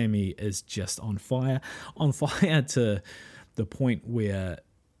obviously Sammy is just on fire to the point where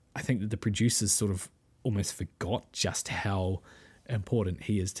I think that the producers sort of almost forgot just how important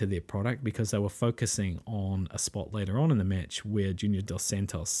he is to their product, because they were focusing on a spot later on in the match where Junior Dos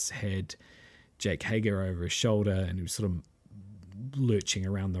Santos had Jake Hager over his shoulder and he was sort of lurching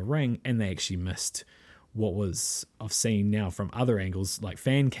around the ring, and they actually missed what was, I've seen now from other angles, like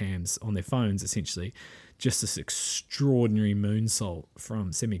fan cams on their phones, essentially, just this extraordinary moonsault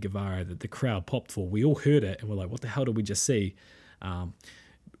from Sammy Guevara that the crowd popped for. We all heard it and we're like, what the hell did we just see?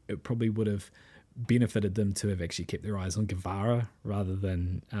 It probably would have benefited them to have actually kept their eyes on Guevara rather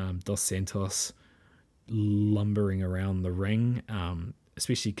than Dos Santos lumbering around the ring,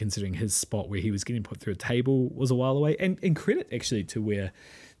 especially considering his spot where he was getting put through a table was a while away. And credit actually to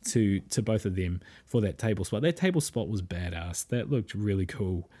both of them for that table spot. That table spot was badass. That looked really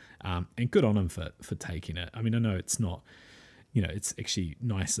cool, and good on him for taking it. I mean, I know it's not, it's actually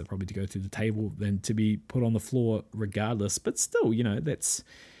nicer probably to go through the table than to be put on the floor regardless, but still,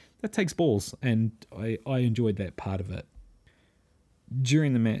 that takes balls, and I enjoyed that part of it.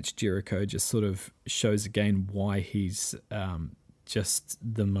 During the match, Jericho just sort of shows again why he's just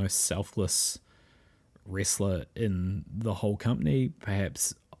the most selfless wrestler in the whole company,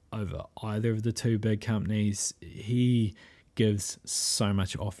 perhaps over either of the two big companies. He gives so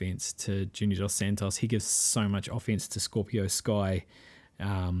much offense to Junior Dos Santos. He gives so much offense to Scorpio Sky.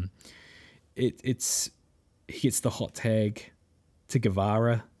 He gets the hot tag to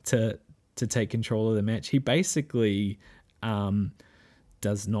Guevara to take control of the match. He basically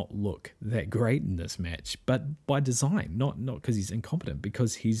does not look that great in this match, but by design, not because he's incompetent,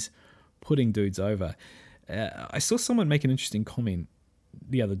 because he's putting dudes over. I saw someone make an interesting comment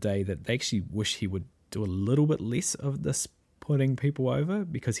the other day that they actually wish he would do a little bit less of this putting people over,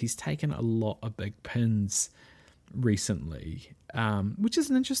 because he's taken a lot of big pins recently, which is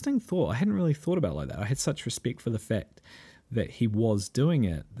an interesting thought. I hadn't really thought about it like that. I had such respect for the fact that he was doing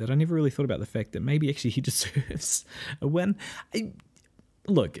it that I never really thought about the fact that maybe actually he deserves a win. I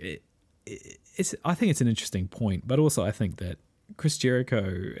think it's an interesting point, but also I think that Chris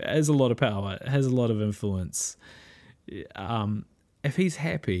Jericho has a lot of power, has a lot of influence. If he's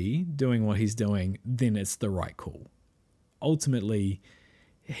happy doing what he's doing, then it's the right call. Ultimately,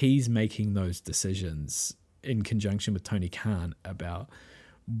 he's making those decisions in conjunction with Tony Khan about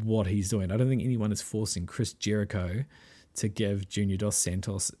what he's doing. I don't think anyone is forcing Chris Jericho to give Junior Dos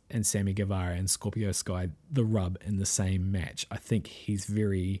Santos and Sammy Guevara and Scorpio Sky the rub in the same match. I think he's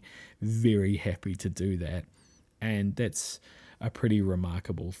very, very happy to do that, and that's a pretty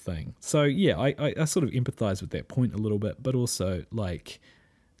remarkable thing. So yeah, I sort of empathize with that point a little bit, but also, like,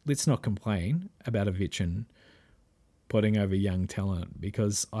 let's not complain about a veteran putting over young talent,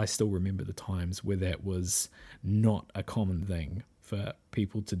 because I still remember the times where that was not a common thing for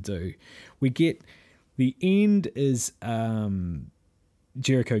people to do. The end is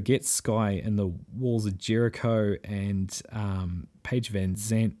Jericho gets Sky in the walls of Jericho, and Paige Van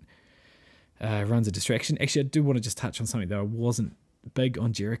Zant runs a distraction. Actually, I do want to just touch on something that I wasn't big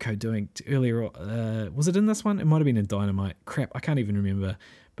on Jericho doing earlier. Was it in this one? It might have been in Dynamite. Crap, I can't even remember.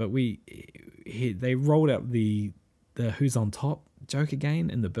 But they rolled out the Who's on Top joke again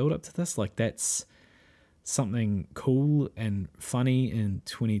in the build up to this. Like, that's something cool and funny in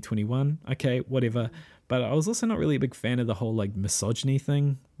 2021. Okay, whatever. But I was also not really a big fan of the whole like misogyny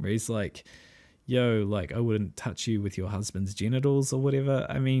thing, where he's like, yo, like, I wouldn't touch you with your husband's genitals or whatever.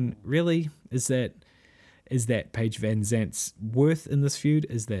 I mean, really? Is that Paige Van Zant's worth in this feud?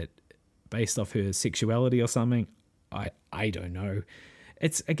 Is that based off her sexuality or something? I don't know.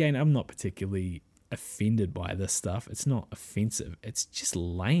 It's, again, I'm not particularly offended by this stuff. It's not offensive. It's just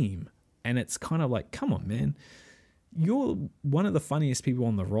lame. And it's kind of like, come on, man. You're one of the funniest people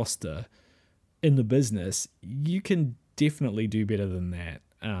on the roster in the business. You can definitely do better than that.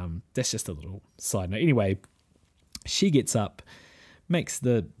 That's just a little side note. Anyway, she gets up, makes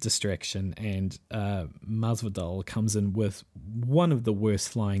the distraction, and Masvidal comes in with one of the worst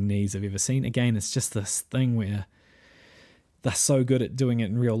flying knees I've ever seen. Again, it's just this thing where they're so good at doing it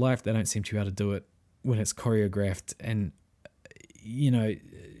in real life, they don't seem to be able to do it when it's choreographed. And,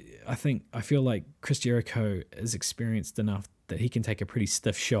 I feel like Chris Jericho is experienced enough that he can take a pretty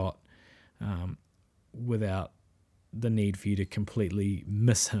stiff shot without the need for you to completely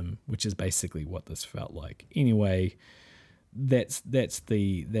miss him, which is basically what this felt like. Anyway, that's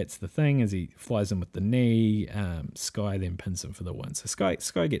the thing, as he flies in with the knee. Sky then pins him for the win. So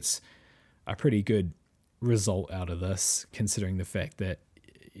Sky gets a pretty good result out of this, considering the fact that,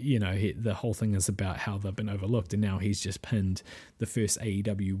 the whole thing is about how they've been overlooked, and now he's just pinned the first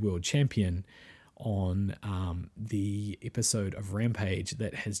AEW World Champion on the episode of Rampage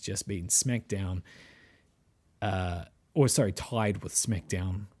that has just beaten SmackDown, tied with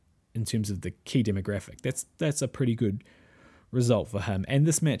SmackDown in terms of the key demographic. That's a pretty good result for him. And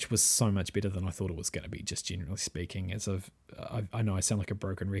this match was so much better than I thought it was going to be, just generally speaking. I know I sound like a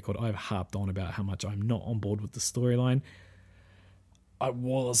broken record. I've harped on about how much I'm not on board with the storyline. I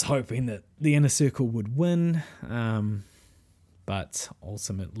was hoping that the Inner Circle would win, but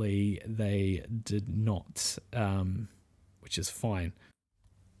ultimately they did not, which is fine.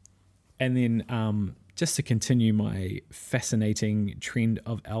 And then just to continue my fascinating trend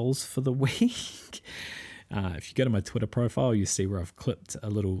of L's for the week, if you go to my Twitter profile, you see where I've clipped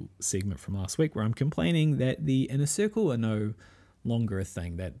a little segment from last week where I'm complaining that the Inner Circle are no longer a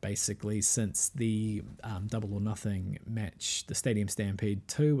thing, that basically since the Double or Nothing match, the Stadium Stampede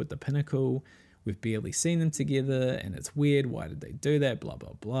 2 with the Pinnacle, we've barely seen them together and it's weird. Why did they do that? Blah,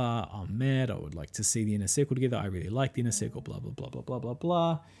 blah, blah. I'm mad. I would like to see the Inner Circle together. I really like the Inner Circle, blah, blah, blah, blah, blah, blah,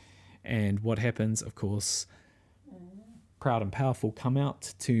 blah. And what happens, of course, Proud and Powerful come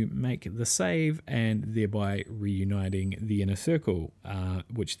out to make the save and thereby reuniting the Inner Circle,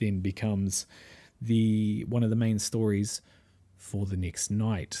 which then becomes one of the main stories for the next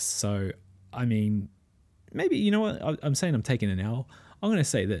night. So, I mean, maybe, you know what, I'm saying I'm taking an L. I'm going to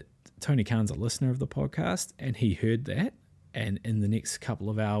say that Tony Khan's a listener of the podcast and he heard that, and in the next couple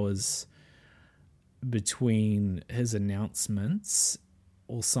of hours between his announcements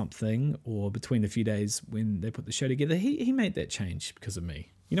or something, or between the few days when they put the show together, he made that change because of me.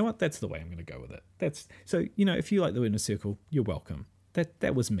 You know what? That's the way I'm going to go with it. So, if you like the Inner Circle, you're welcome.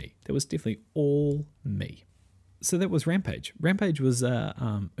 That was me. That was definitely all me. So that was Rampage. Rampage was it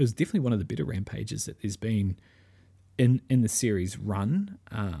was definitely one of the better Rampages that there's been in the series run.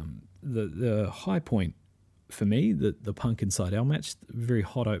 The high point for me, the Punk and Sydal match, very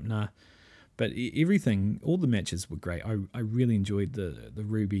hot opener. But everything, all the matches were great. I really enjoyed the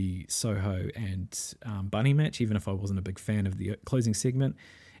Ruby, Soho, and Bunny match, even if I wasn't a big fan of the closing segment.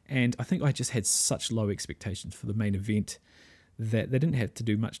 And I think I just had such low expectations for the main event that they didn't have to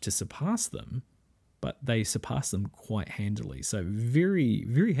do much to surpass them, but they surpassed them quite handily. So very,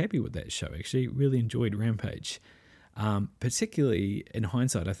 very happy with that show, actually. Really enjoyed Rampage. Particularly in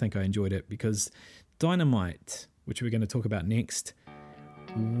hindsight, I think I enjoyed it because Dynamite, which we're going to talk about next,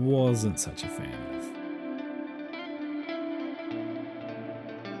 wasn't such a fan of.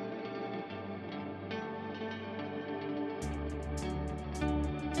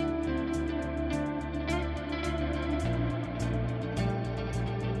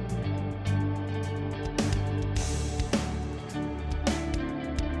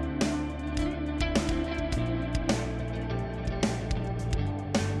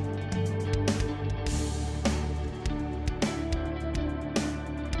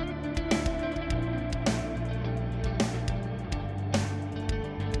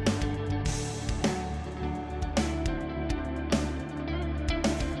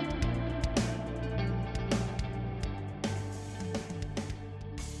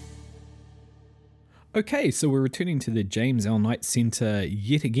 Okay, so we're returning to the James L. Knight Centre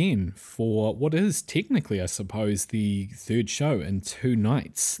yet again for what is technically, I suppose, the third show in 2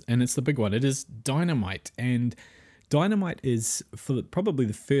 nights. And it's the big one. It is Dynamite. And Dynamite is, for probably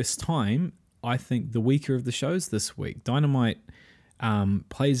the first time, I think, the weaker of the shows this week. Dynamite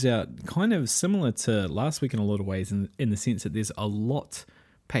plays out kind of similar to last week in a lot of ways, in the sense that there's a lot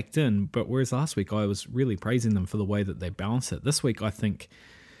packed in. But whereas last week I was really praising them for the way that they balance it, this week I think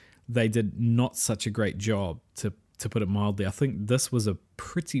they did not such a great job, to put it mildly. I think this was a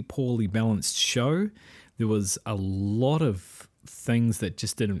pretty poorly balanced show. There was a lot of things that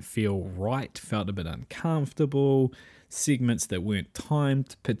just didn't feel right, felt a bit uncomfortable, segments that weren't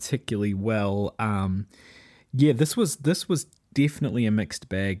timed particularly well. This was definitely a mixed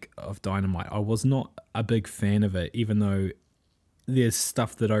bag of Dynamite. I was not a big fan of it, even though there's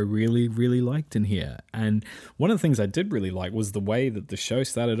stuff that I really, really liked in here. And one of the things I did really like was the way that the show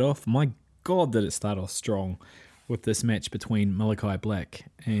started off. My God, did it start off strong with this match between Malachi Black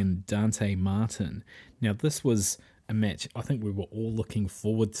and Dante Martin. Now, this was a match I think we were all looking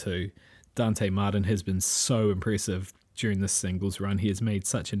forward to. Dante Martin has been so impressive during this singles run. He has made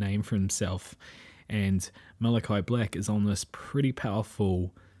such a name for himself. And Malachi Black is on this pretty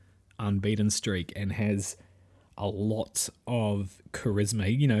powerful unbeaten streak and has a lot of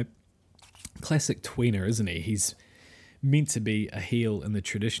charisma. You know, classic tweener, isn't he? He's meant to be a heel in the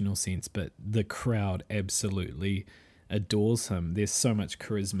traditional sense, but the crowd absolutely adores him. There's so much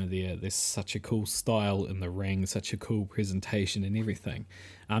charisma there. There's such a cool style in the ring, such a cool presentation and everything.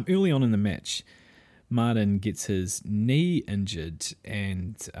 Early on in the match, Martin gets his knee injured,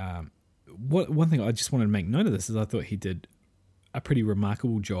 and one thing I just wanted to make note of this is I thought he did a pretty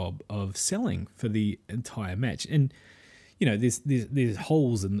remarkable job of selling for the entire match. And there's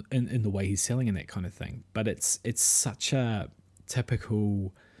holes in the way he's selling and that kind of thing, but it's such a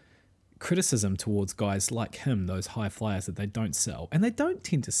typical criticism towards guys like him, those high flyers, that they don't sell, and they don't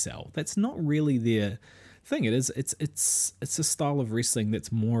tend to sell. That's not really their thing. It's a style of wrestling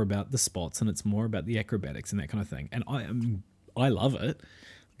that's more about the spots, and it's more about the acrobatics and that kind of thing. And I love it.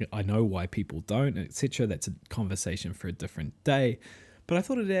 I know why people don't, etc. That's a conversation for a different day, but I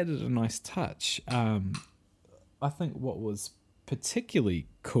thought it added a nice touch. I think what was particularly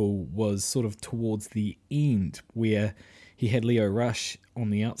cool was sort of towards the end, where he had Lio Rush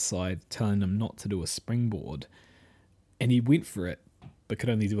on the outside telling him not to do a springboard, and he went for it but could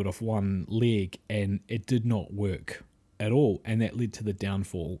only do it off one leg, and it did not work at all, and that led to the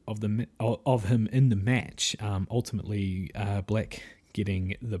downfall of him in the match, ultimately Black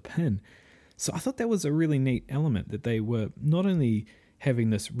getting the pin. So I thought that was a really neat element, that they were not only having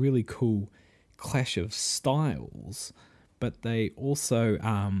this really cool clash of styles, but they also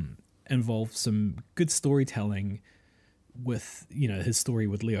involved some good storytelling with his story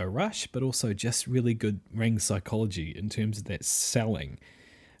with Lio Rush, but also just really good ring psychology in terms of that selling.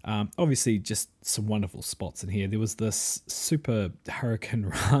 Obviously, just some wonderful spots in here. There was this super Hurricane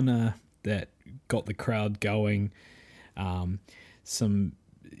Rana that got the crowd going. The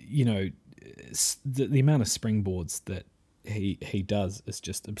amount of springboards that he does is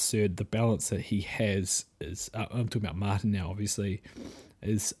just absurd. The balance that he has is, I'm talking about Martin now, obviously,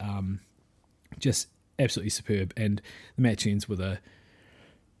 is just absolutely superb. And the match ends with a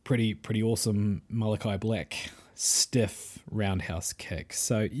pretty awesome Malachi Black stiff roundhouse kick.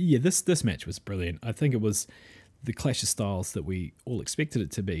 So yeah, this match was brilliant. I think it was the clash of styles that we all expected it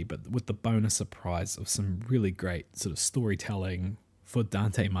to be, but with the bonus surprise of some really great sort of storytelling for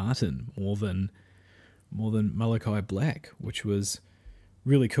Dante Martin more than Malachi Black, which was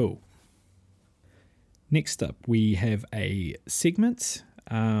really cool. Next up, we have a segment,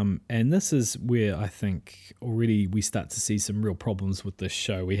 and this is where I think already we start to see some real problems with this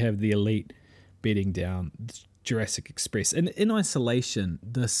show. We have the Elite beating down Jurassic Express. And in isolation,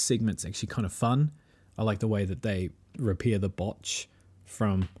 this segment's actually kind of fun. I like the way that they repair the botch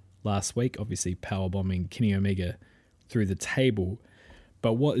from last week, obviously powerbombing Kenny Omega through the table.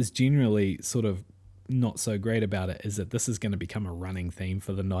 But what is generally sort of not so great about it is that this is going to become a running theme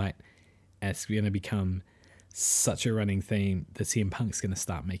for the night. It's going to become such a running theme that CM Punk's going to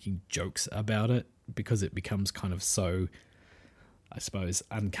start making jokes about it, because it becomes kind of so, I suppose,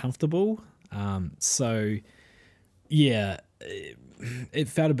 uncomfortable. So yeah, it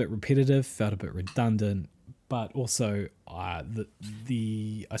felt a bit repetitive, felt a bit redundant, but also I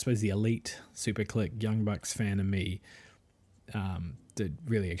suppose the Elite Super Click Young Bucks fan in me did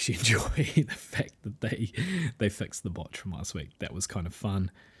really actually enjoy the fact that they fixed the botch from last week. That was kind of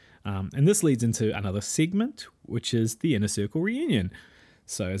fun. And this leads into another segment, which is the Inner Circle reunion.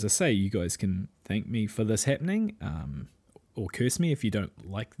 So as I say, you guys can thank me for this happening, or curse me if you don't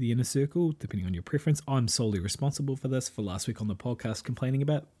like the Inner Circle, depending on your preference. I'm solely responsible for this, for last week on the podcast complaining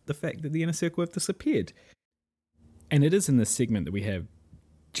about the fact that the Inner Circle have disappeared. And it is in this segment that we have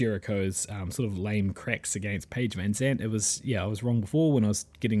Jericho's sort of lame cracks against Paige Van Zandt. I was wrong before when I was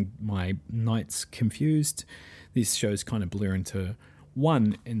getting my nights confused. These shows kind of blur into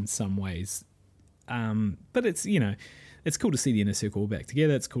one in some ways. But it's cool to see the Inner Circle back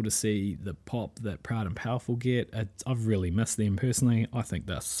together. It's cool to see the pop that Proud and Powerful get. I've really missed them personally. I think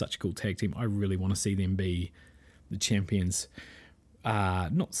they're such a cool tag team. I really want to see them be the champions,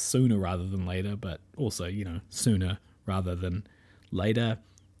 not sooner rather than later, but also, sooner rather than later.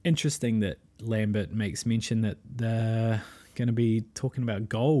 Interesting that Lambert makes mention that they're going to be talking about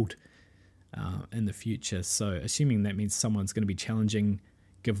gold in the future. So assuming that means someone's going to be challenging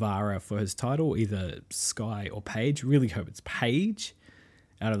Guevara for his title, either Sky or Paige. Really hope it's Paige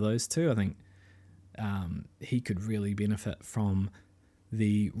out of those two. I think he could really benefit from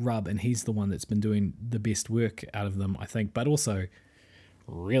the rub, and he's the one that's been doing the best work out of them, I think. But also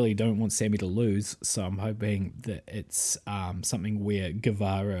really don't want Sammy to lose, so I'm hoping that it's something where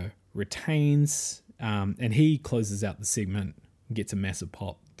Guevara retains, and he closes out the segment, gets a massive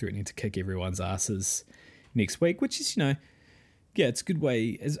pop, threatening to kick everyone's asses next week, which is, it's a good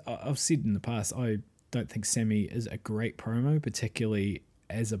way. As I've said in the past, I don't think Sammy is a great promo, particularly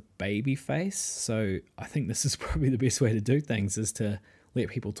as a baby face. So I think this is probably the best way to do things, is to let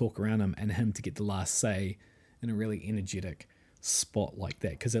people talk around him and him to get the last say in a really energetic spot like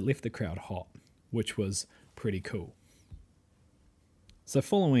that, because it left the crowd hot, which was pretty cool. So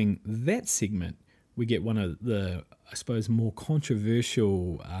following that segment, we get one of the, I suppose, more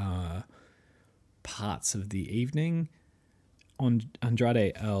controversial parts of the evening.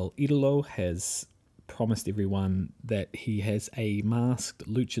 Andrade El Idolo has promised everyone that he has a masked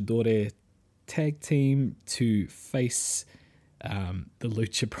luchador tag team to face the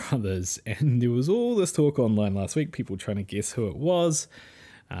Lucha Brothers, and there was all this talk online last week, people trying to guess who it was.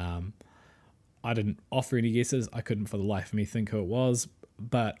 I didn't offer any guesses. I couldn't for the life of me think who it was,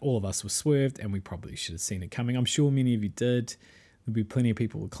 but all of us were swerved, and we probably should have seen it coming. I'm sure many of you did. There'll be plenty of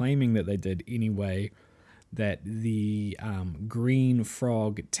people claiming that they did anyway, that the Green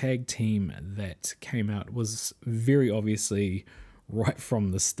Frog tag team that came out was very obviously, right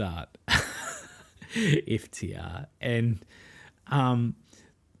from the start, FTR. And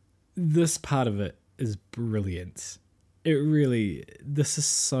this part of it is brilliant. This is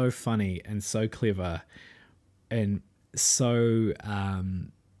so funny and so clever and so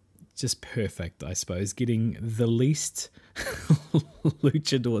just perfect, I suppose, getting the least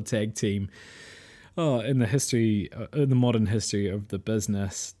luchador tag team in the modern history of the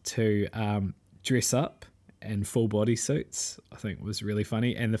business to dress up in full body suits, I think was really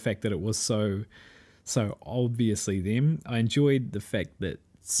funny. And the fact that it was so obviously them. I enjoyed the fact that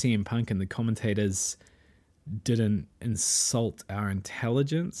CM Punk and the commentators didn't insult our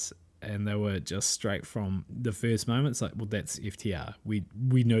intelligence, and they were just straight from the first moment. It's like, well, that's FTR. We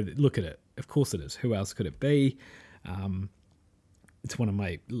know that. Look at it. Of course it is. Who else could it be? It's one of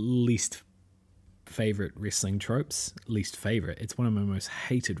my least favorite wrestling tropes. Least favorite. It's one of my most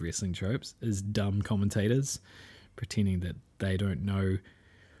hated wrestling tropes is dumb commentators pretending that they don't know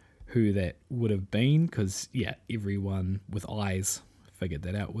who that would have been, because everyone with eyes figured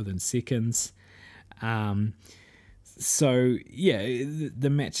that out within seconds. So the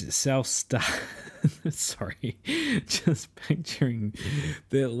match itself sorry, just picturing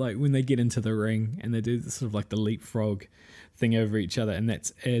like when they get into the ring and they do this sort of like the leapfrog thing over each other, and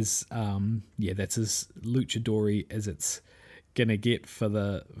that's as that's as luchador-y as it's gonna get for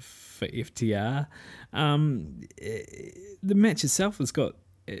FTR. The match itself has got,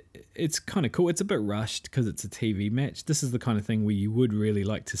 it's kind of cool. It's a bit rushed because it's a TV match. This is the kind of thing where you would really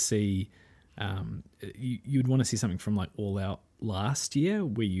like to see. You'd want to see something from like All Out last year,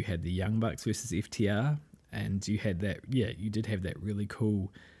 where you had the Young Bucks versus FTR, and you had that. Yeah, you did have that really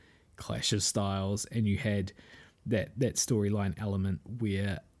cool clash of styles, and you had that storyline element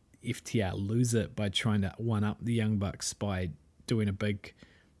where FTR lose it by trying to one up the Young Bucks by doing a big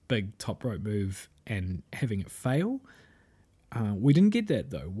top rope move and having it fail. We didn't get that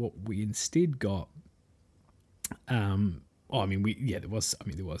though. What we instead got, there was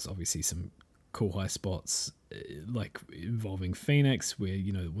obviously some cool high spots, like involving Phoenix, where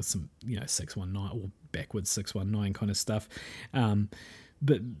there was some 619 or backwards 619 kind of stuff,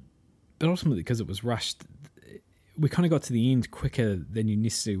 but ultimately because it was rushed, we kind of got to the end quicker than you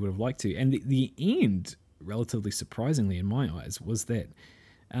necessarily would have liked to, and the end, relatively surprisingly in my eyes, was that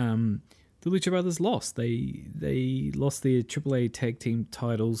the Lucha Brothers lost. They lost their AAA tag team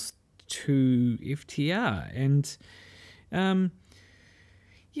titles to FTR, and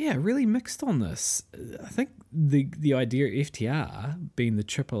really mixed on this. I think the idea of FTR being the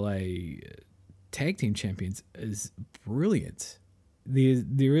AAA tag team champions is brilliant.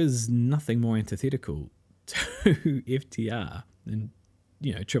 There is nothing more antithetical to FTR than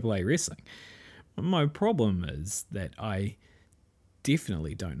AAA wrestling. My problem is that I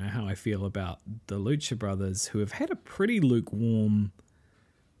definitely don't know how I feel about the Lucha Brothers, who have had a pretty lukewarm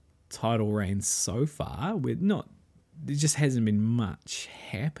title reign so far. There just hasn't been much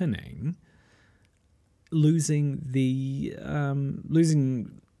happening. Losing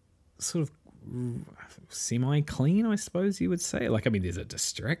sort of semi-clean, I suppose you would say. There's a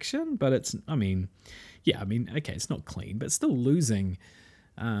distraction, but it's not clean, but still losing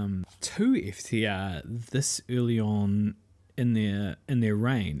to FTR this early on in their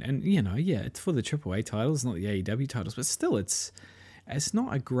reign. And it's for the AAA titles, not the AEW titles, but still it's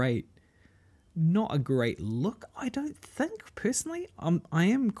not a great look, I don't think, personally. I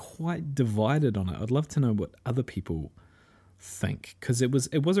am quite divided on it. I'd love to know what other people think, because it was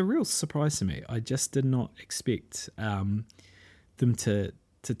a real surprise to me. I just did not expect them to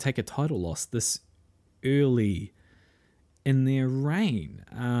take a title loss this early in their reign.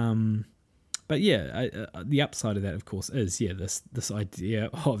 But the upside of that, of course, is this idea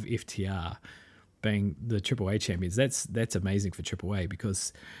of FTR being the AAA champions. That's amazing for AAA,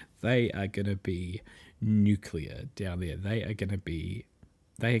 because they are going to be nuclear down there. They are going to be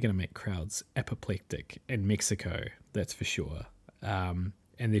they are going to make crowds apoplectic in Mexico, that's for sure. And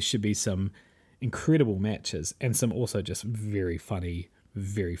there should be some incredible matches and some also just very funny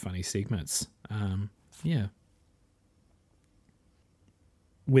segments. Yeah.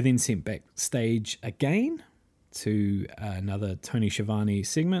 We're then sent backstage again to another Tony Schiavone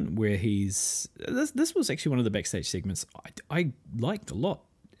segment where he's... This was actually one of the backstage segments I liked a lot.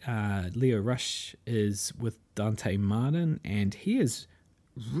 Leo Rush is with Dante Martin, and he is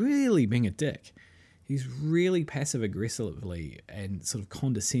really being a dick. He's really passive-aggressively and sort of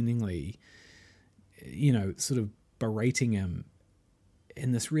condescendingly, sort of berating him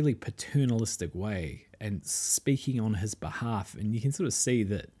in this really paternalistic way and speaking on his behalf. And you can sort of see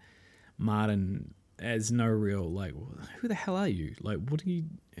that Martin has no real, like, who the hell are you? Like, who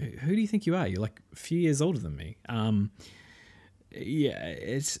do you think you are? You're like a few years older than me. Yeah,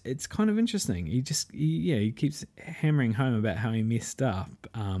 it's kind of interesting. He keeps hammering home about how he messed up,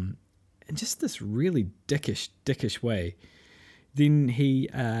 in just this really dickish way. Then he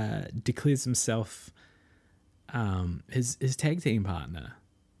declares himself his tag team partner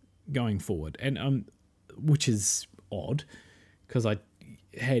going forward, and which is odd because I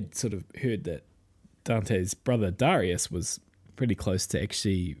had sort of heard that Dante's brother Darius was pretty close to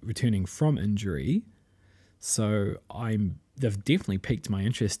actually returning from injury. So they've definitely piqued my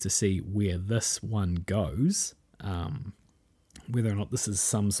interest to see where this one goes, whether or not this is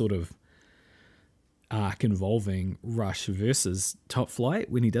some sort of arc involving Rush versus Top Flight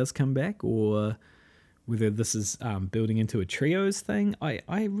when he does come back, or whether this is building into a trios thing.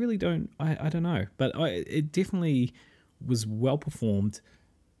 I really don't, I don't know. But it definitely was well performed.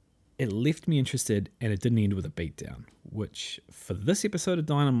 It left me interested, and it didn't end with a beatdown, which for this episode of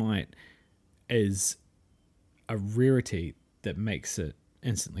Dynamite is a rarity that makes it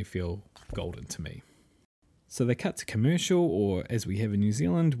instantly feel golden to me. So they cut to commercial, or as we have in New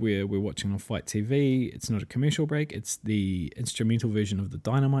Zealand, where we're watching on Fight TV, it's not a commercial break, it's the instrumental version of the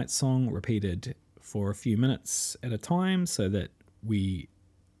Dynamite song repeated for a few minutes at a time so that we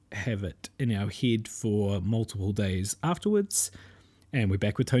have it in our head for multiple days afterwards. And we're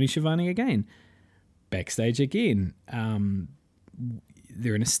back with Tony Schiavone again. Backstage again.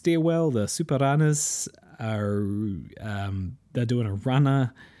 They're in a stairwell. The Super Runners are they're doing a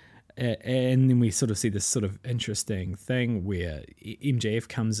runner, and then we sort of see this sort of interesting thing where MJF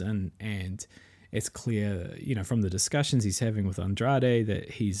comes in, and it's clear, from the discussions he's having with Andrade, that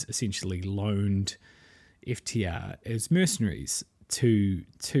he's essentially loaned FTR as mercenaries to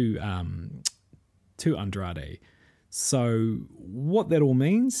Andrade. So what that all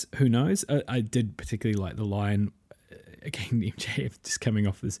means, who knows? I did particularly like the line, again, MJF just coming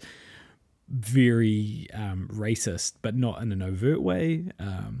off as very racist, but not in an overt way.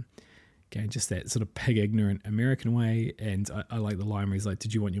 Again, just that sort of pig-ignorant American way. And I like the line where he's like,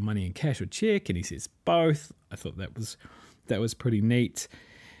 did you want your money in cash or check? And he says both. I thought that was pretty neat.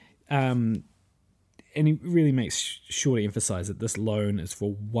 And he really makes sure to emphasize that this loan is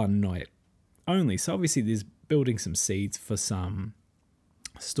for one night only. So obviously there's building some seeds for some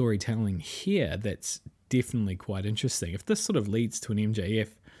storytelling here that's definitely quite interesting. If this sort of leads to an MJF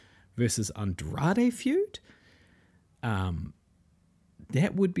versus Andrade feud,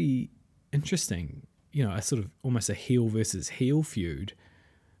 that would be interesting. A sort of almost a heel versus heel feud.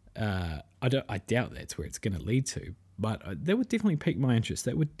 I doubt that's where it's going to lead to, but that would definitely pique my interest.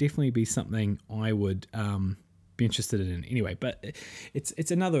 That would definitely be something I would be interested in anyway. But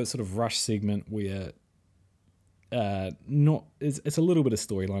it's another sort of Rush segment where it's a little bit of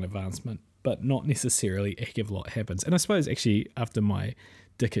storyline advancement, but not necessarily a heck of a lot happens. And I suppose actually after my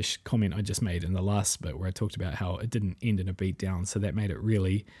dickish comment I just made in the last bit where I talked about how it didn't end in a beatdown, so that made it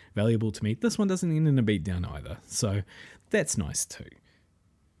really valuable to me. This one doesn't end in a beatdown either, so that's nice too.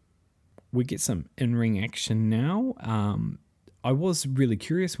 We get some in-ring action now. I was really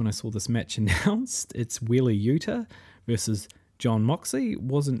curious when I saw this match announced. It's Wheeler Yuta versus Jon Moxley.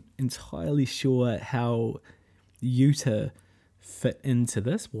 Wasn't entirely sure how Yuta fit into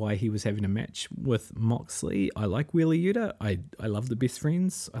this, why he was having a match with Moxley. I like Wheeler Yuta. I love the Best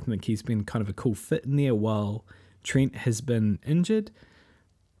Friends. I think he's been kind of a cool fit in there while Trent has been injured,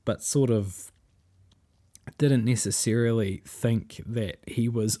 but sort of didn't necessarily think that he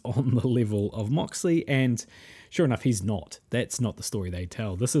was on the level of Moxley, and sure enough, he's not. That's not the story they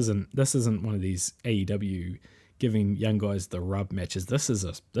tell. This isn't one of these AEW giving young guys the rub matches. This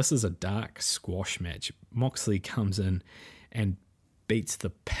is a dark squash match. Moxley comes in and beats the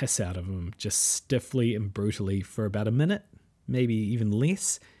piss out of him just stiffly and brutally for about a minute, maybe even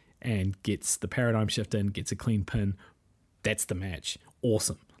less, and gets the paradigm shift in, gets a clean pin. That's the match.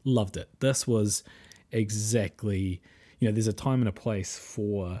 Awesome. Loved it. This was exactly, there's a time and a place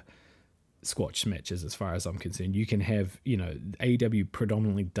for squash matches as far as I'm concerned. You can have, AEW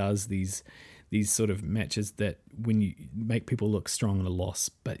predominantly does these sort of matches that when you make people look strong in a loss,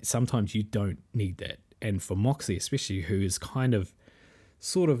 but sometimes you don't need that. And for Moxley especially, who is kind of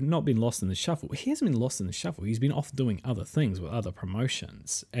sort of not been lost in the shuffle. He hasn't been lost in the shuffle. He's been off doing other things with other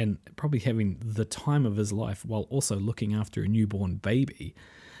promotions and probably having the time of his life while also looking after a newborn baby.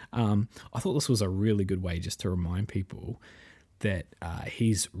 I thought this was a really good way just to remind people that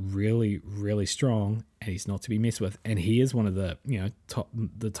he's really, really strong and he's not to be messed with. And he is one of the,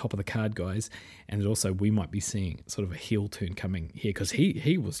 top of the card guys. And also we might be seeing sort of a heel turn coming here because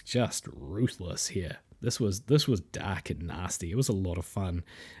he was just ruthless here. This was dark and nasty. It was a lot of fun.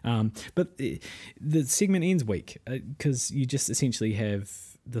 But the segment ends weak because you just essentially have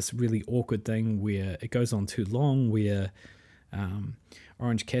this really awkward thing where it goes on too long, where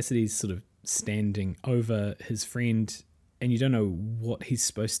Orange Cassidy's sort of standing over his friend and you don't know what he's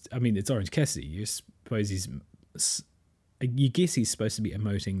supposed to... I mean, it's Orange Cassidy. You guess he's supposed to be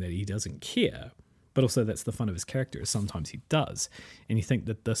emoting that he doesn't care, but also that's the fun of his character is sometimes he does. And you think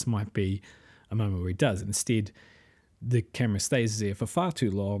that this might be a moment where he does. Instead, the camera stays there for far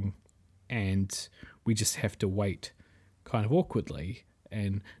too long and we just have to wait kind of awkwardly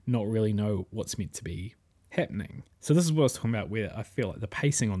and not really know what's meant to be happening. So this is what I was talking about, where I feel like the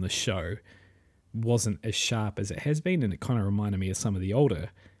pacing on the show wasn't as sharp as it has been, and it kind of reminded me of some of the older,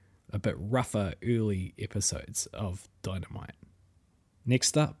 a bit rougher early episodes of Dynamite.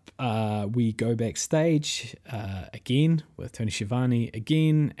 Next up, we go backstage again with Tony Schiavone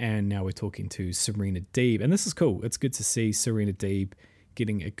again, and now we're talking to Serena Deeb. And this is cool. It's good to see Serena Deeb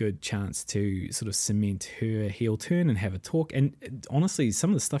getting a good chance to sort of cement her heel turn and have a talk. And honestly, some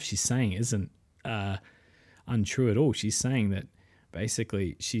of the stuff she's saying isn't untrue at all. She's saying that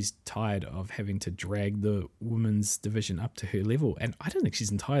basically she's tired of having to drag the women's division up to her level. And I don't think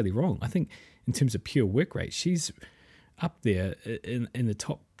she's entirely wrong. I think in terms of pure work rate, she's up there in the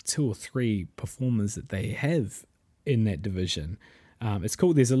top 2 or 3 performers that they have in that division. It's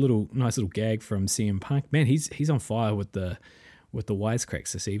cool. There's a nice little gag from CM Punk. Man, he's on fire with the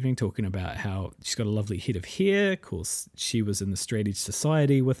wisecracks this evening, talking about how she's got a lovely head of hair. Of course, she was in the Straight Edge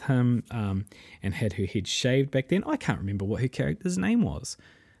Society with him and had her head shaved back then. I can't remember what her character's name was.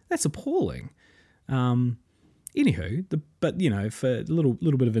 That's appalling. Anywho, for a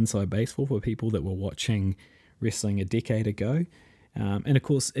little bit of inside baseball for people that were watching wrestling a decade ago. And of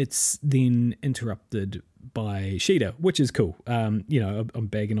course, it's then interrupted by Shida, which is cool. I'm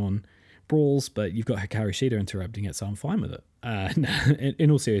bagging on brawls, but you've got Hikaru Shida interrupting it, so I'm fine with it.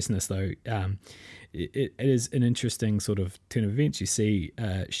 In all seriousness, though, it is an interesting sort of turn of events. You see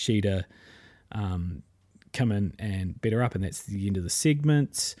Shida come in and beat her up, and that's the end of the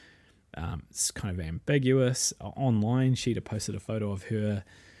segment. It's kind of ambiguous. Online, Shida posted a photo of her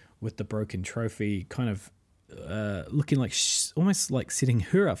with the broken trophy, kind of looking like almost like setting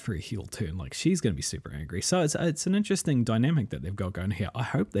her up for a heel turn, like she's going to be super angry. So it's an interesting dynamic that they've got going here. I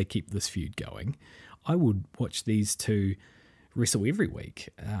hope they keep this feud going. I would watch these two wrestle every week.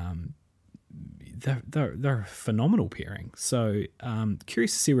 They're a phenomenal pairing. So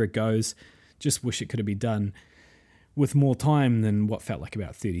curious to see where it goes. Just wish it could have been done with more time than what felt like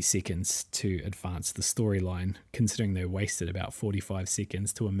about 30 seconds to advance the storyline, considering they wasted about 45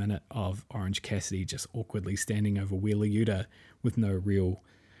 seconds to a minute of Orange Cassidy just awkwardly standing over Wheeler Yuta with no real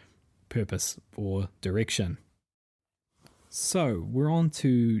purpose or direction. So we're on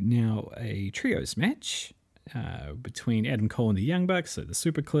to now a trios match between Adam Cole and the Young Bucks, so the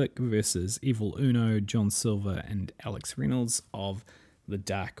Super Click, versus Evil Uno, John Silver, and Alex Reynolds of the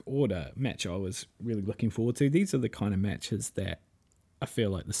Dark Order. Match I was really looking forward to. These are the kind of matches that I feel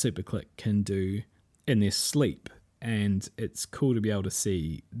like the Super Click can do in their sleep, and it's cool to be able to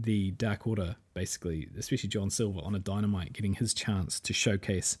see the Dark Order, basically, especially John Silver on a Dynamite, getting his chance to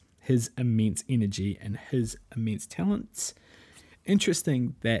showcase his immense energy and his immense talents.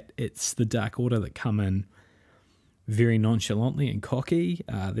 Interesting that it's the Dark Order that come in very nonchalantly and cocky.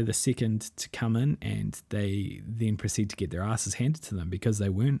 They're the second to come in, and they then proceed to get their asses handed to them because they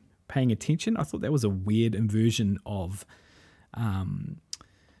weren't paying attention. I thought that was a weird inversion of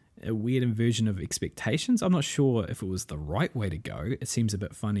expectations. I'm not sure if it was the right way to go. It seems a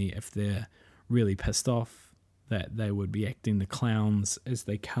bit funny if they're really pissed off that they would be acting the clowns as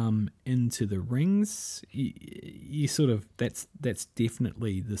they come into the rings. You sort of, that's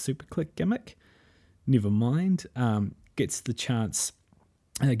definitely the Super Click gimmick. Never mind. Gets the chance,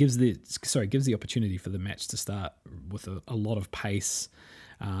 gives the opportunity for the match to start with a lot of pace.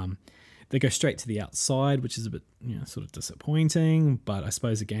 They go straight to the outside, which is a bit, sort of disappointing. But I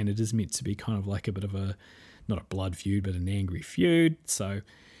suppose again, it is meant to be kind of like a bit of a not a blood feud, but an angry feud. So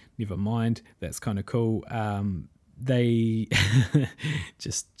never mind. That's kind of cool. They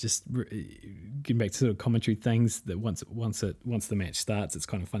just getting back to sort of commentary things that once the match starts, it's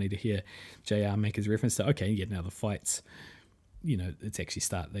kind of funny to hear JR make his reference to, okay, yeah, now the fights, it's actually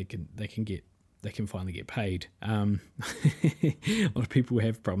start. They can finally get paid. A lot of people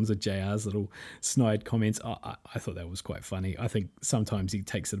have problems with JR's little snide comments. I thought that was quite funny. I think sometimes he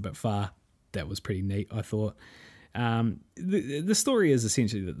takes it a bit far. That was pretty neat, I thought. The story is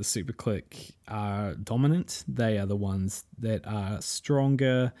essentially that the Super Click are dominant. They are the ones that are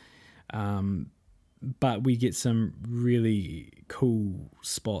stronger, but we get some really cool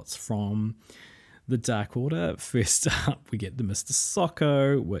spots from the Dark Order. First up, we get the Mr.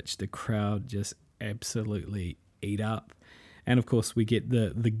 Socko, which the crowd just absolutely eat up. And of course, we get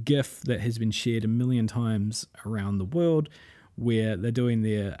the GIF that has been shared a million times around the world, where they're doing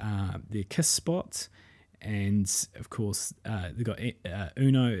their kiss spot. And of course, they've got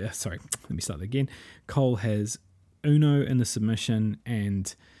Uno. Sorry, let me start again. Cole has Uno in the submission,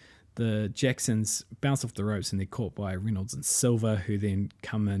 and the Jacksons bounce off the ropes, and they're caught by Reynolds and Silver, who then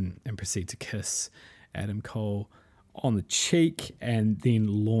come in and proceed to kiss Adam Cole on the cheek, and then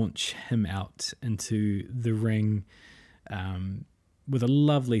launch him out into the ring with a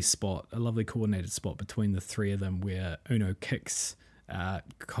lovely coordinated spot between the three of them, where Uno kicks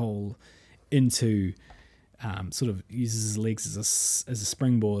Cole into. Sort of uses his legs as a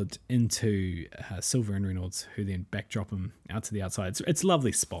springboard into Silver and Reynolds, who then backdrop him out to the outside. It's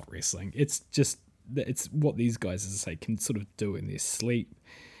lovely spot wrestling. It's what these guys, as I say, can sort of do in their sleep.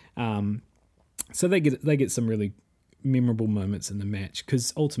 So they get some really memorable moments in the match,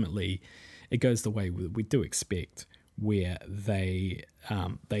 because ultimately it goes the way we do expect, where they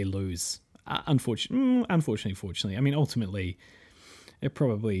lose. Unfortunately, fortunately. I mean, ultimately, it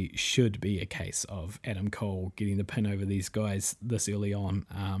probably should be a case of Adam Cole getting the pin over these guys this early on,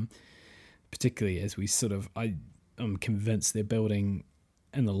 particularly as I'm convinced they're building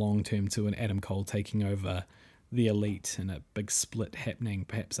in the long term to an Adam Cole taking over the Elite and a big split happening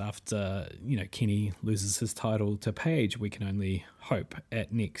perhaps after, Kenny loses his title to Paige. We can only hope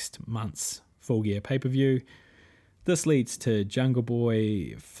at next month's Full Gear pay-per-view. This leads to Jungle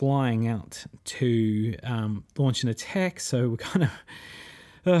Boy flying out to launch an attack, so we're kind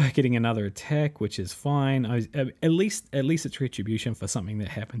of getting another attack, which is fine. At least it's retribution for something that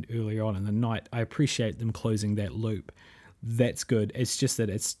happened earlier on in the night. I appreciate them closing that loop. That's good. It's just that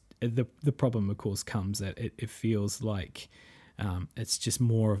it's the problem, of course, comes that it feels like it's just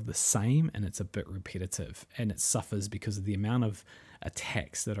more of the same, and it's a bit repetitive, and it suffers because of the amount of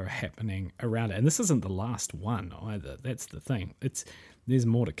attacks that are happening around it. And this isn't the last one either. That's the thing. There's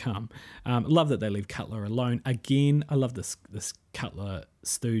more to come. Love that they leave Cutler alone. Again, I love this Cutler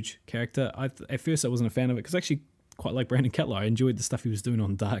stooge character. At first I wasn't a fan of it, because I actually quite like Brandon Cutler. I enjoyed the stuff he was doing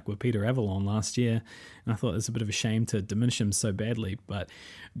on Dark with Peter Avalon last year, and I thought it was a bit of a shame to diminish him so badly. But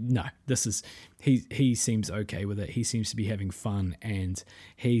no, he seems okay with it. He seems to be having fun, and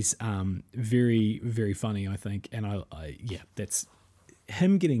he's very, very funny, I think. And that's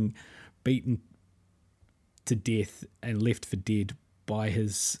him getting beaten to death and left for dead by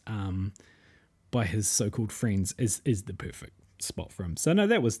his so-called friends is the perfect spot for him. So no,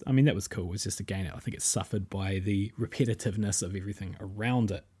 that was cool. It was just, again, I think it suffered by the repetitiveness of everything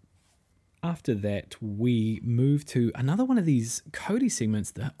around it. After that, we move to another one of these Cody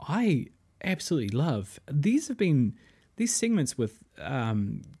segments that I absolutely love. These segments with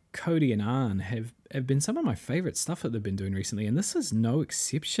Cody and Arn have been some of my favorite stuff that they've been doing recently, and this is no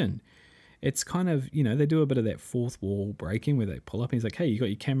exception. It's kind of, they do a bit of that fourth wall breaking where they pull up and he's like, hey, you got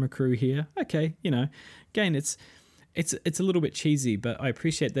your camera crew here? Okay, again, it's a little bit cheesy, but I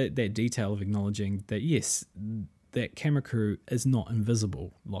appreciate that detail of acknowledging that, yes, that camera crew is not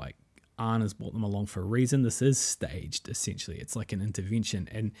invisible. Like, Arn has brought them along for a reason. This is staged, essentially. It's like an intervention,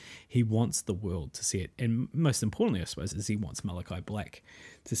 and he wants the world to see it. And most importantly, I suppose, is he wants Malachi Black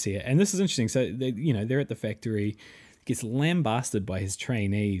to see it. And this is interesting. So, they're at the factory, gets lambasted by his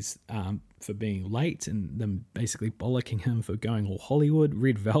trainees for being late, and them basically bollocking him for going all Hollywood.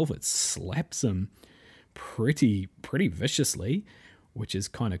 Red Velvet slaps him pretty viciously, which is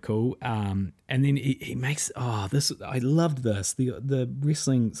kind of cool. And then he makes this. I loved this. The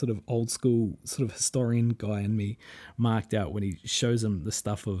wrestling sort of old school sort of historian guy in me marked out when he shows him the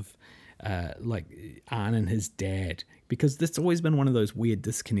stuff of like Arn and his dad, because that's always been one of those weird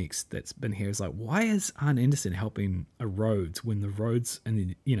disconnects that's been here. It's like, why is Arn Anderson helping a Rhodes when the Rhodes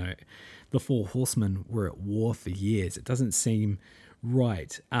and the Four Horsemen were at war for years? It doesn't seem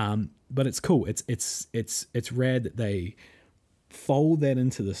right. But it's cool. It's rad that they fold that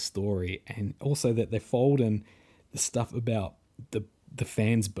into the story, and also that they fold in the stuff about the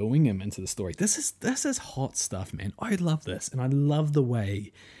fans booing him into the story. This is hot stuff, man. I love this, and I love the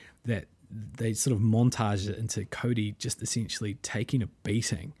way that they sort of montage it into Cody just essentially taking a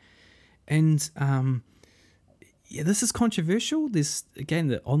beating. And yeah, this is controversial. There's, again,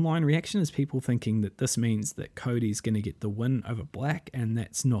 the online reaction is people thinking that this means that Cody's going to get the win over Black, and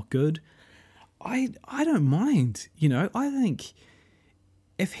that's not good. I don't mind. You know, I think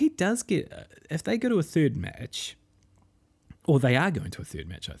if he does if they go to a third match, or they are going to a third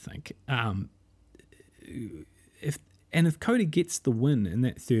match, I think, if Cody gets the win in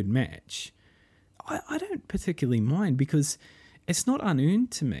that third match, I don't particularly mind, because it's not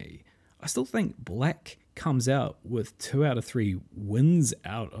unearned to me. I still think Black comes out with 2 out of 3 wins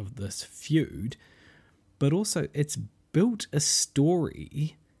out of this feud, but also it's built a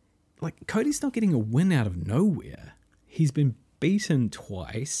story. Like, Cody's not getting a win out of nowhere. He's been beaten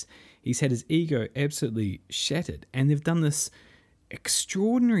twice. He's had his ego absolutely shattered, and they've done this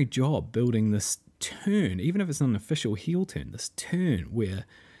extraordinary job building this turn, even if it's not an official heel turn, this turn where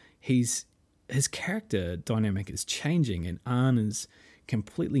his character dynamic is changing, and Arn is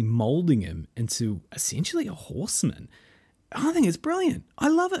completely molding him into essentially a horseman. I think it's brilliant. I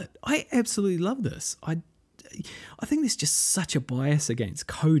love it. I absolutely love this. I think there's just such a bias against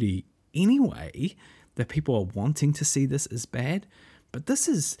Cody anyway, that people are wanting to see this as bad. But this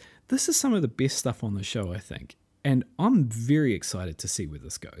is some of the best stuff on the show, I think. And I'm very excited to see where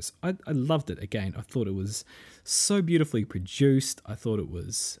this goes. I loved it again. I thought it was so beautifully produced. I thought it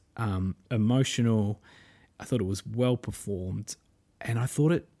was emotional. I thought it was well performed. And I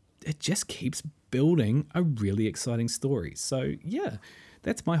thought it just keeps building a really exciting story. So yeah,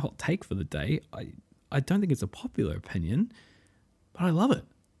 that's my hot take for the day. I don't think it's a popular opinion, but I love it.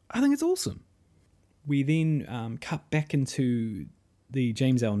 I think it's awesome. We then cut back into the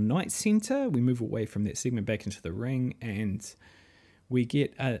James L. Knight Center. We move away from that segment back into the ring, and we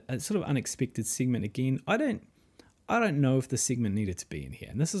get a sort of unexpected segment again. I don't know if the segment needed to be in here.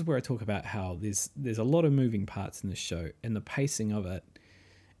 And this is where I talk about how there's a lot of moving parts in this show, and the pacing of it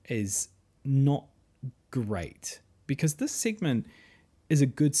is not great, because this segment is a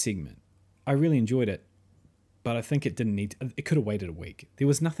good segment. I really enjoyed it, but I think it could have waited a week. There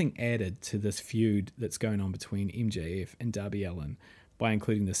was nothing added to this feud that's going on between MJF and Darby Allin by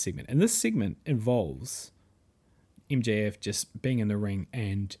including this segment. And this segment involves MJF just being in the ring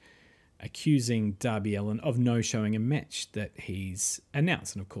and accusing Darby Allin of no-showing a match that he's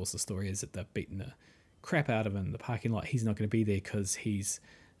announced. And of course the story is that they've beaten the crap out of him in the parking lot. He's not going to be there because he's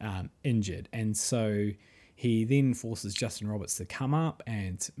injured. And so he then forces Justin Roberts to come up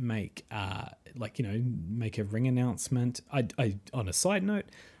and make a ring announcement. I on a side note,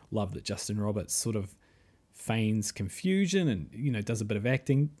 love that Justin Roberts sort of feigns confusion and, does a bit of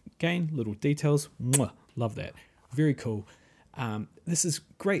acting. Again, little details. Mwah, love that. Very cool. This is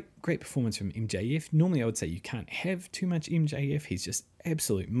great performance from MJF. Normally I would say you can't have too much MJF. He's just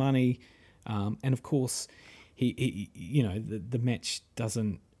absolute money. And of course, he the match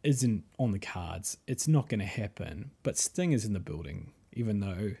isn't on the cards. It's not going to happen. But Sting is in the building, even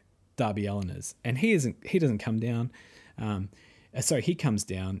though Darby Allin is, and he doesn't come down. He comes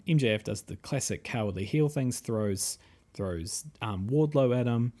down. MJF does the classic cowardly heel things, throws Wardlow at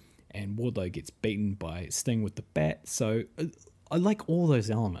him, and Wardlow gets beaten by Sting with the bat. So I like all those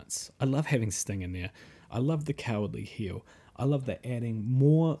elements. I love having Sting in there. I love the cowardly heel. I love that adding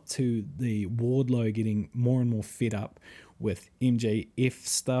more to the Wardlow getting more and more fed up with MJF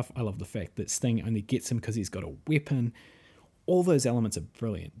stuff. I love the fact that Sting only gets him because he's got a weapon. All those elements are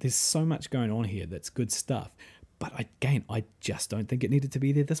brilliant. There's so much going on here that's good stuff. But again, I just don't think it needed to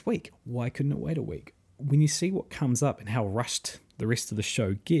be there this week. Why couldn't it wait a week? When you see what comes up and how rushed the rest of the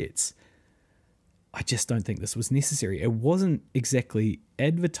show gets, I just don't think this was necessary. It wasn't exactly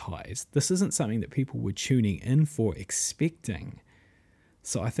advertised. This isn't something that people were tuning in for, expecting.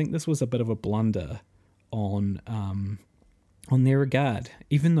 So I think this was a bit of a blunder on their regard,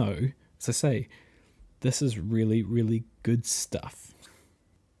 even though, as I say, this is really, really good stuff.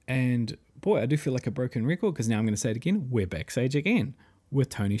 And boy, I do feel like a broken record, because now I'm going to say it again. We're backstage again with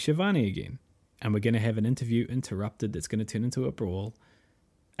Tony Schiavone again. And we're going to have an interview interrupted that's going to turn into a brawl.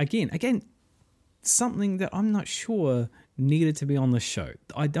 Again, something that I'm not sure needed to be on the show.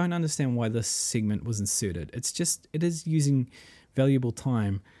 I don't understand why this segment was inserted. It is using valuable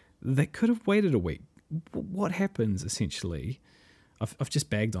time that could have waited a week. What happens, essentially, I've just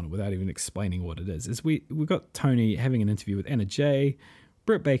bagged on it without even explaining what it is we've got Tony having an interview with Anna Jay.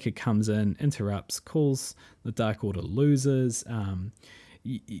 Britt Baker comes in, interrupts, calls the Dark Order losers.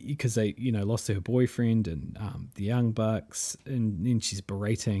 because they, lost her boyfriend and the Young Bucks, and then she's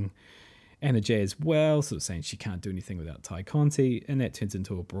berating Anna Jay as well, sort of saying she can't do anything without Ty Conti, and that turns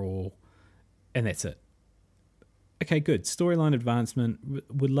into a brawl, and that's it. Okay, good. Storyline advancement.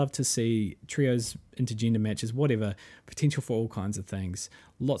 Would love to see trios, intergender matches, whatever. Potential for all kinds of things.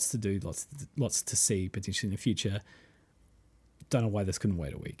 Lots to do, lots to see potentially in the future. Don't know why this couldn't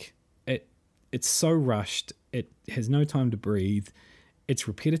wait a week. It's so rushed. It has no time to breathe. It's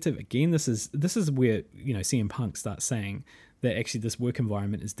repetitive. Again, this is where CM Punk starts saying that actually this work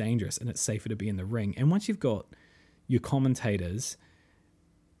environment is dangerous and it's safer to be in the ring. And once you've got your commentators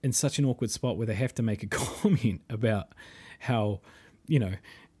in such an awkward spot where they have to make a comment about how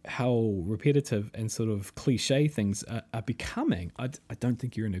repetitive and sort of cliche things are becoming, I don't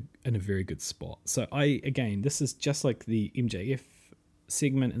think you're in a very good spot. So this is just like the MJF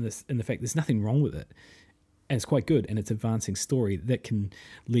segment in the fact there's nothing wrong with it. And it's quite good, and it's advancing story that can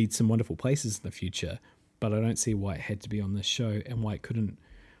lead some wonderful places in the future. But I don't see why it had to be on this show and why it couldn't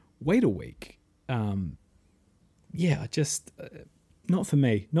wait a week. Not for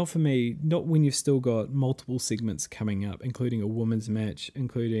me. Not when you've still got multiple segments coming up, including a women's match,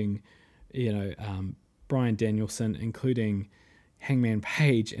 including, Bryan Danielson, including Hangman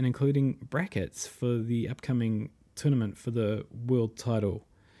Page, and including brackets for the upcoming tournament for the world title.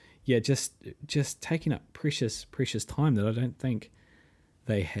 Yeah, just taking up precious time that I don't think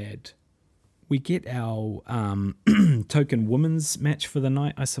they had. We get our token women's match for the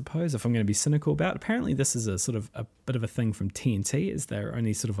night, I suppose, if I'm going to be cynical about it. Apparently this is a sort of a bit of a thing from TNT, is they're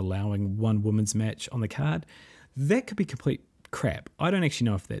only sort of allowing one women's match on the card. That could be complete crap. I don't actually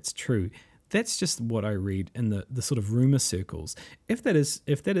know if that's true. That's just what I read in the sort of rumor circles. If that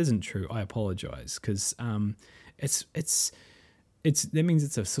isn't true, I apologize, because that means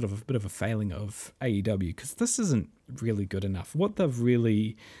it's a sort of a bit of a failing of AEW, because this isn't really good enough. What they've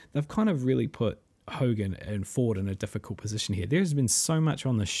kind of really put Hogan and Ford in a difficult position here. There's been so much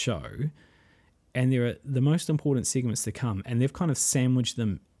on the show, and there are the most important segments to come, and they've kind of sandwiched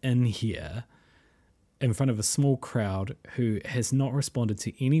them in here in front of a small crowd who has not responded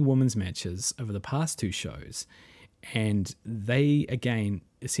to any women's matches over the past two shows. And they, again,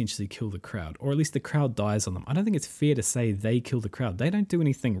 essentially kill the crowd, or at least the crowd dies on them. I don't think it's fair to say they kill the crowd. They don't do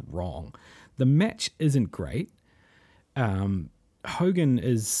anything wrong. The match isn't great. Hogan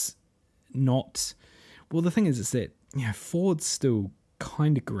is not... Well, the thing is that Ford's still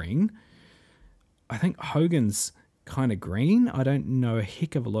kind of green. I think Hogan's kind of green. I don't know a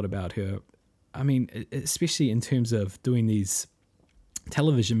heck of a lot about her. I mean, especially in terms of doing these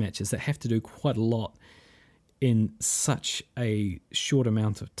television matches that have to do quite a lot in such a short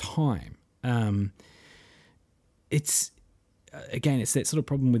amount of time. It's that sort of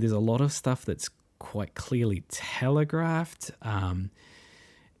problem where there's a lot of stuff that's quite clearly telegraphed. A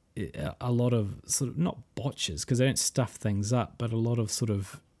lot of sort of, not botches, because they don't stuff things up, but a lot of sort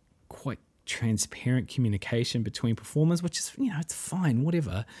of quite transparent communication between performers, which is, it's fine,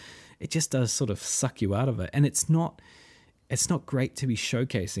 whatever. It just does sort of suck you out of it. And it's not great to be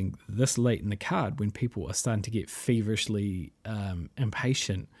showcasing this late in the card when people are starting to get feverishly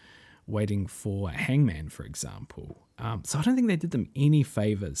impatient waiting for Hangman, for example. So I don't think they did them any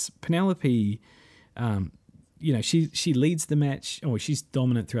favors. Penelope, she leads the match, or she's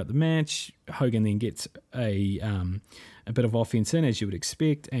dominant throughout the match. Hogan then gets a bit of offense in, as you would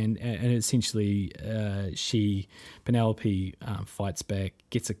expect, and essentially Penelope fights back,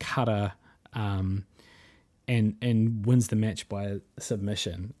 gets a cutter, and wins the match by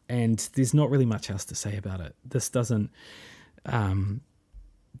submission. And there's not really much else to say about it. This doesn't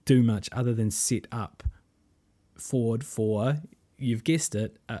do much other than set up Ford for, you've guessed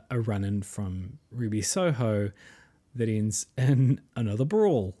it, a run-in from Ruby Soho that ends in another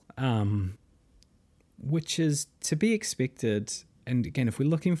brawl, which is to be expected. And again, if we're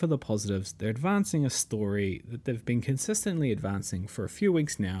looking for the positives, they're advancing a story that they've been consistently advancing for a few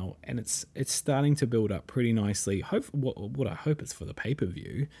weeks now, and it's starting to build up pretty nicely. What I hope is for the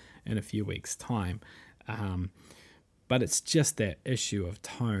pay-per-view in a few weeks' time. But it's just that issue of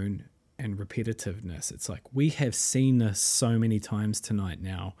tone and repetitiveness. It's like, we have seen this so many times tonight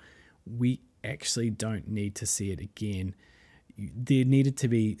now. We actually don't need to see it again. Something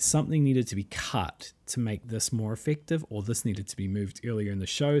needed to be cut to make this more effective, or this needed to be moved earlier in the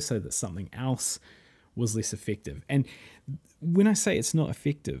show so that something else was less effective. And when I say it's not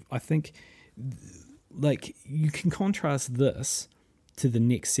effective, I think like you can contrast this to the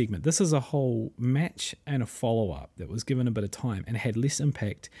next segment. This is a whole match and a follow-up that was given a bit of time and had less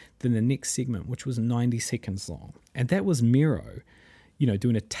impact than the next segment, which was 90 seconds long. And that was Miro,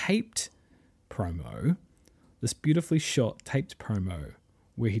 doing a taped promo, this beautifully shot taped promo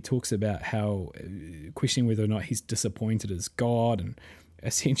where he talks about how questioning whether or not he's disappointed as God and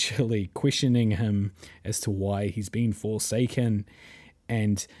essentially questioning him as to why he's been forsaken,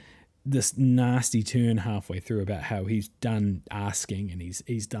 and this nasty turn halfway through about how he's done asking and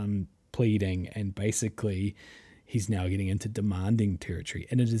he's done pleading, and basically he's now getting into demanding territory.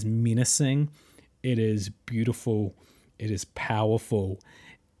 And it is menacing, it is beautiful, it is powerful,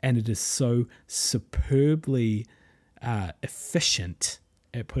 and it is so superbly efficient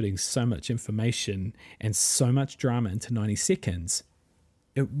at putting so much information and so much drama into 90 seconds.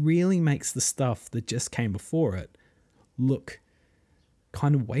 It really makes the stuff that just came before it look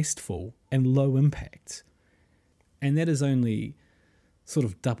kind of wasteful and low impact. And that is only sort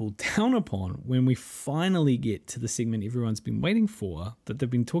of doubled down upon when we finally get to the segment everyone's been waiting for, that they've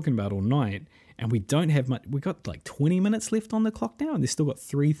been talking about all night, and we don't have much. We got like 20 minutes left on the clock now, and they've still got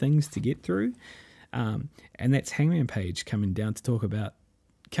 3 things to get through. And that's Hangman Page coming down to talk about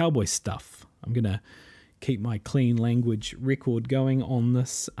cowboy stuff. I'm going to keep my clean language record going on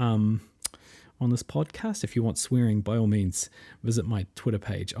this podcast. If you want swearing, by all means, visit my Twitter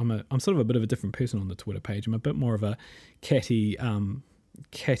page. I'm sort of a bit of a different person on the Twitter page. I'm a bit more of a catty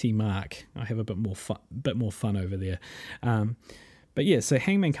Mark. I have a bit more fun over there. But yeah, so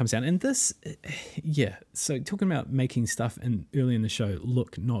Hangman comes down, and this, so talking about making stuff early in the show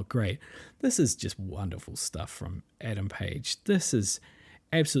look not great, this is just wonderful stuff from Adam Page. This is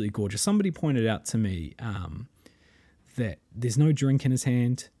absolutely gorgeous. Somebody pointed out to me that there's no drink in his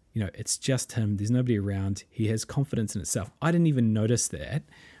hand. It's just him. There's nobody around. He has confidence in himself. I didn't even notice that,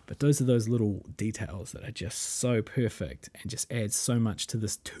 but those are those little details that are just so perfect and just add so much to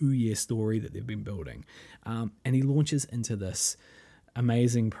this 2-year story that they've been building. And he launches into this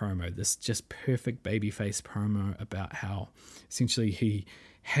amazing promo, this just perfect babyface promo about how essentially he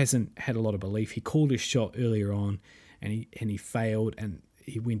hasn't had a lot of belief. He called his shot earlier on, and he failed, and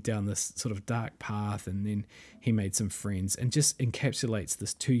he went down this sort of dark path, and then he made some friends, and just encapsulates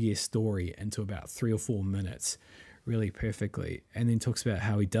this 2-year story into about 3 or 4 minutes really perfectly, and then talks about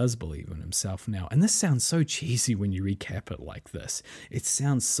how he does believe in himself now. And this sounds so cheesy when you recap it like this. It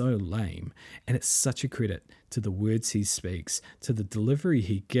sounds so lame, and it's such a credit to the words he speaks, to the delivery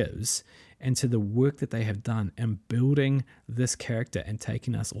he gives, and to the work that they have done in building this character and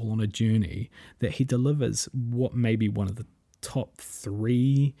taking us all on a journey, that he delivers what may be one of the top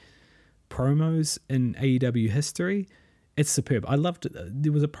 3 promos in AEW history. It's superb. I loved it.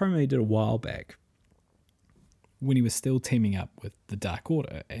 There was a promo he did a while back when he was still teaming up with the Dark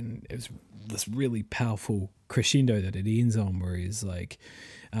Order, and it was this really powerful crescendo that it ends on, where he's like,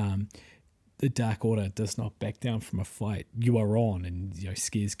 the Dark Order does not back down from a fight. You are on, and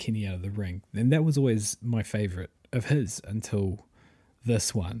scares Kenny out of the ring. And that was always my favorite of his until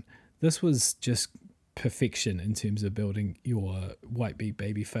this one. This was just perfection in terms of building your white beat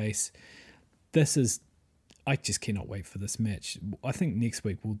baby face. I just cannot wait for this match. I think next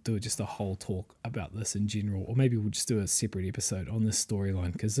week we'll do just a whole talk about this in general, or maybe we'll just do a separate episode on this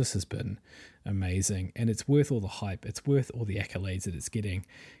storyline, because this has been amazing, and it's worth all the hype. It's worth all the accolades that it's getting,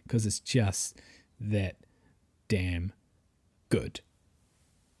 because it's just that damn good.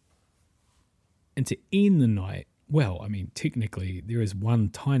 And to end the night, well, I mean, technically there is one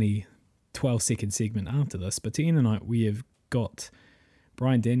tiny 12-second segment after this, but to end the night we have got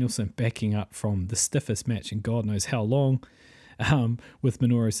Bryan Danielson backing up from the stiffest match in God knows how long with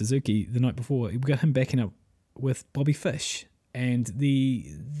Minoru Suzuki the night before. We got him backing up with Bobby Fish. And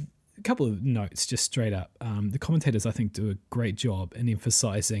a couple of notes just straight up. The commentators, I think, do a great job in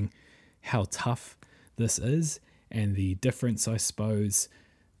emphasizing how tough this is, and the difference, I suppose,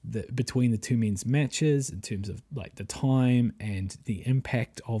 between the two men's matches in terms of like the time and the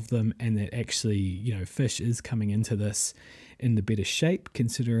impact of them, and that actually, Fish is coming into this in the better shape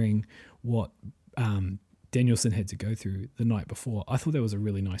considering what Danielson had to go through the night before. I thought that was a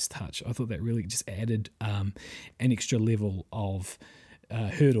really nice touch. I thought that really just added an extra level of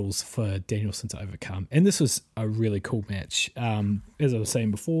hurdles for Danielson to overcome. And this was a really cool match. As I was saying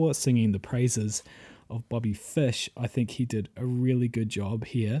before, singing the praises of Bobby Fish, I think he did a really good job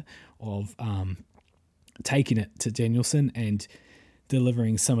here of taking it to Danielson and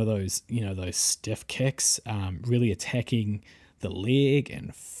delivering some of those, those stiff kicks, really attacking the leg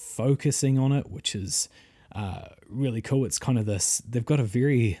and focusing on it, which is really cool. It's kind of this, they've got a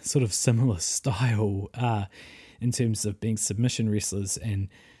very sort of similar style in terms of being submission wrestlers and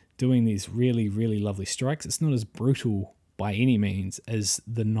doing these really, really lovely strikes. It's not as brutal by any means as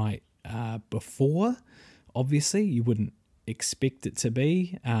the night before. Obviously, you wouldn't expect it to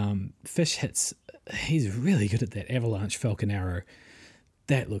be. Fish hits, he's really good at that avalanche Falcon Arrow.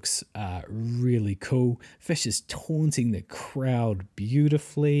 that looks really cool. Fish is taunting the crowd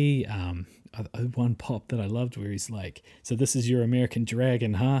beautifully. One pop that I loved where he's like, so this is your American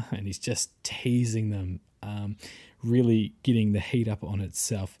dragon, huh? And he's just teasing them, really getting the heat up on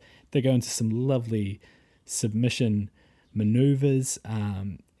itself. They go into some lovely submission maneuvers,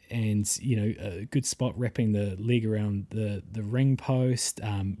 and a good spot wrapping the leg around the ring post,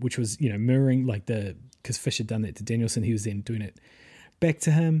 which was mirroring because Fish had done that to Danielson. He was then doing it back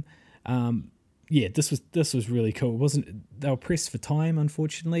to him. This was really cool. They were pressed for time,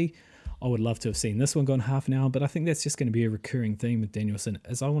 unfortunately. I would love to have seen this one gone half an hour, but I think that's just going to be a recurring theme with Danielson,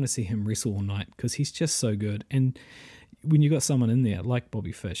 as I want to see him wrestle all night because he's just so good. And when you got someone in there like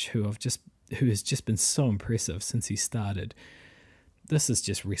Bobby Fish, who has just been so impressive since he started, this is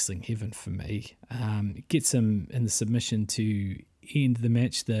just wrestling heaven for me. Gets him in the submission to end the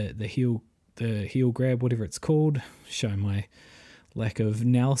match, the heel grab, whatever it's called, showing my lack of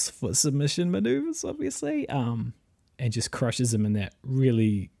nous for submission maneuvers, obviously, and just crushes him in that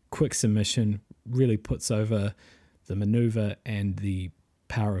really quick submission, really puts over the maneuver and the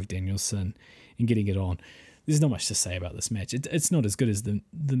power of Danielson in getting it on. There's not much to say about this match. It's not as good as the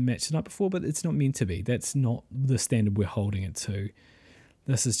match the night before, but it's not meant to be. That's not the standard we're holding it to.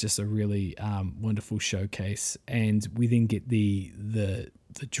 This is just a really wonderful showcase, and we then get the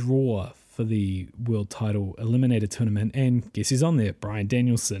draw for the world title eliminator tournament, and guess who's on there? Bryan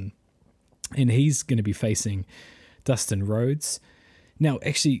Danielson, and he's going to be facing Dustin Rhodes. Now,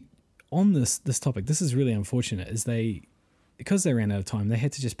 actually, on this topic, this is really unfortunate, because they ran out of time, they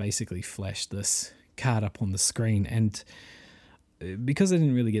had to just basically flash this card up on the screen, and because I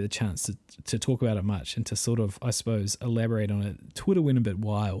didn't really get a chance to talk about it much and to sort of, I suppose, elaborate on it, Twitter went a bit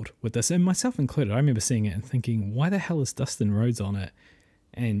wild with this, and myself included. I remember seeing it and thinking, why the hell is Dustin Rhodes on it?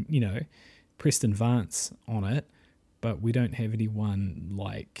 And, Preston Vance on it, but we don't have anyone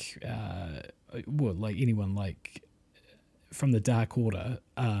like from the Dark Order,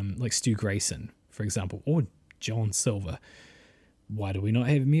 like Stu Grayson, for example, or John Silver. Why do we not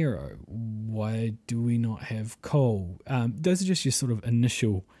have Miro? Why do we not have Cole? Those are just your sort of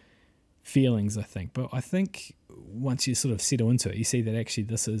initial feelings, I think. But I think once you sort of settle into it, you see that actually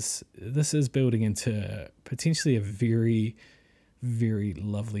this is building into potentially a very, very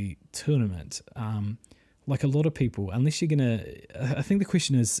lovely tournament. Like a lot of people, unless you're gonna, I think the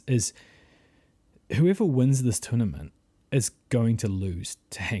question is whoever wins this tournament is going to lose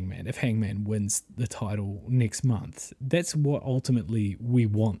to Hangman if Hangman wins the title next month. That's what ultimately we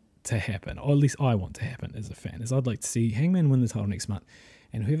want to happen, or at least I want to happen as a fan, is I'd like to see Hangman win the title next month,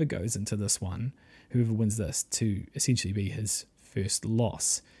 and whoever goes into this one, whoever wins this, to essentially be his first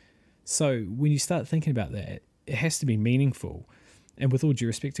loss. So when you start thinking about that, it has to be meaningful. And with all due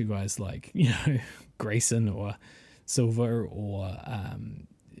respect to guys like, Grayson or Silver or,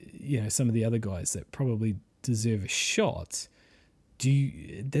 some of the other guys that probably deserve a shot,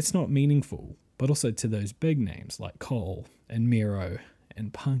 that's not meaningful. But also to those big names like Cole and Miro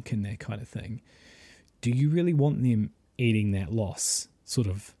and Punk and that kind of thing, do you really want them eating that loss sort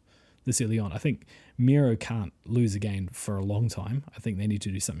of this early on? I think Miro can't lose again for a long time. I think they need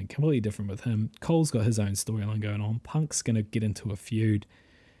to do something completely different with him. Cole's got his own storyline going on. Punk's going to get into a feud.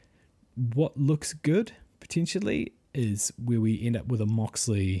 What looks good, potentially, is where we end up with a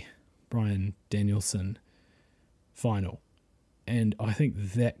Moxley, Bryan Danielson final. And I think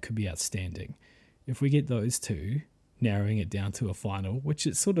that could be outstanding. If we get those two, narrowing it down to a final, which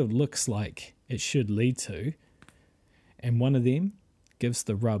it sort of looks like it should lead to, and one of them gives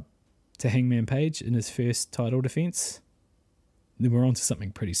the rub to Hangman Page in his first title defense, then we're on to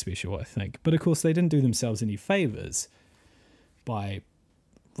something pretty special, I think. But of course, they didn't do themselves any favors by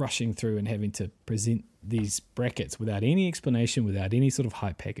rushing through and having to present these brackets without any explanation, without any sort of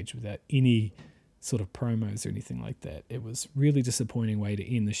hype package, without any sort of promos or anything like that. It was really disappointing way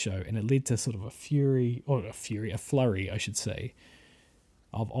to end the show, and it led to sort of a flurry, I should say,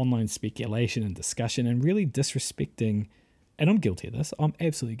 of online speculation and discussion, and really disrespecting, and I'm guilty of this, I'm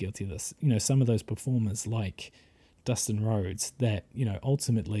absolutely guilty of this, some of those performers like Dustin Rhodes that,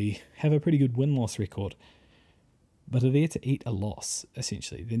 ultimately have a pretty good win-loss record, but are there to eat a loss,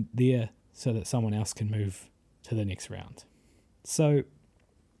 essentially. They're there so that someone else can move to the next round. So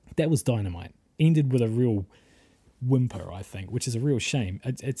that was Dynamite. Ended with a real whimper, I think, which is a real shame.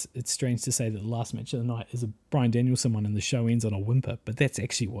 It's strange to say that the last match of the night is a Bryan Danielson one and the show ends on a whimper, but that's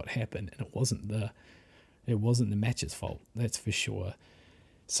actually what happened, and it wasn't the match's fault, that's for sure.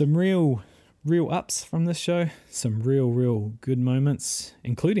 Some real ups from this show, some real good moments,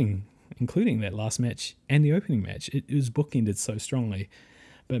 including that last match and the opening match. It was bookended so strongly,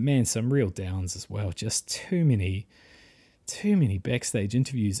 but man, some real downs as well. Just too many too many backstage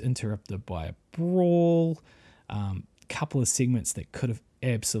interviews interrupted by a brawl, couple of segments that could have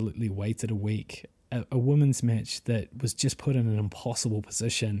absolutely waited a week, a women's match that was just put in an impossible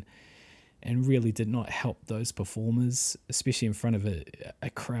position and really did not help those performers, especially in front of a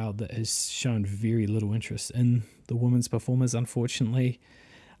crowd that has shown very little interest in the women's performers, unfortunately.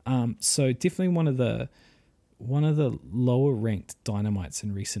 So definitely one of the lower ranked Dynamites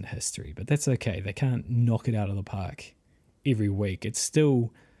in recent history, but that's okay. They can't knock it out of the park every week. It's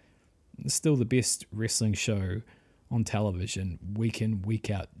still the best wrestling show on television week in,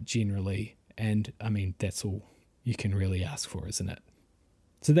 week out generally. And I mean, that's all you can really ask for, isn't it?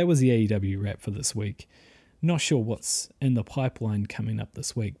 So that was the AEW wrap for this week. Not sure what's in the pipeline coming up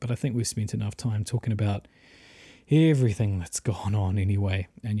this week, but I think we've spent enough time talking about everything that's gone on anyway,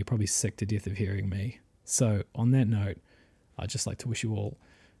 and you're probably sick to death of hearing me. So on that note, I'd just like to wish you all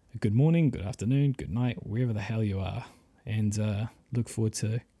a good morning, good afternoon, good night, wherever the hell you are, and look forward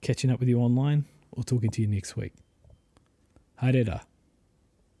to catching up with you online or talking to you next week. Haere rā.